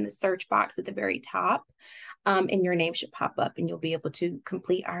name in the search box at the very top. And your name should pop up and you'll be able to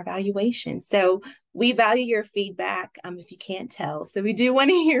complete our evaluation. So we value your feedback, if you can't tell. So we do want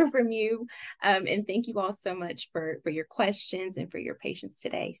to hear from you. And thank you all so much for your questions and for your patience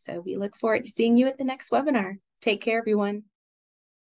today. So we look forward to seeing you at the next webinar. Take care, everyone.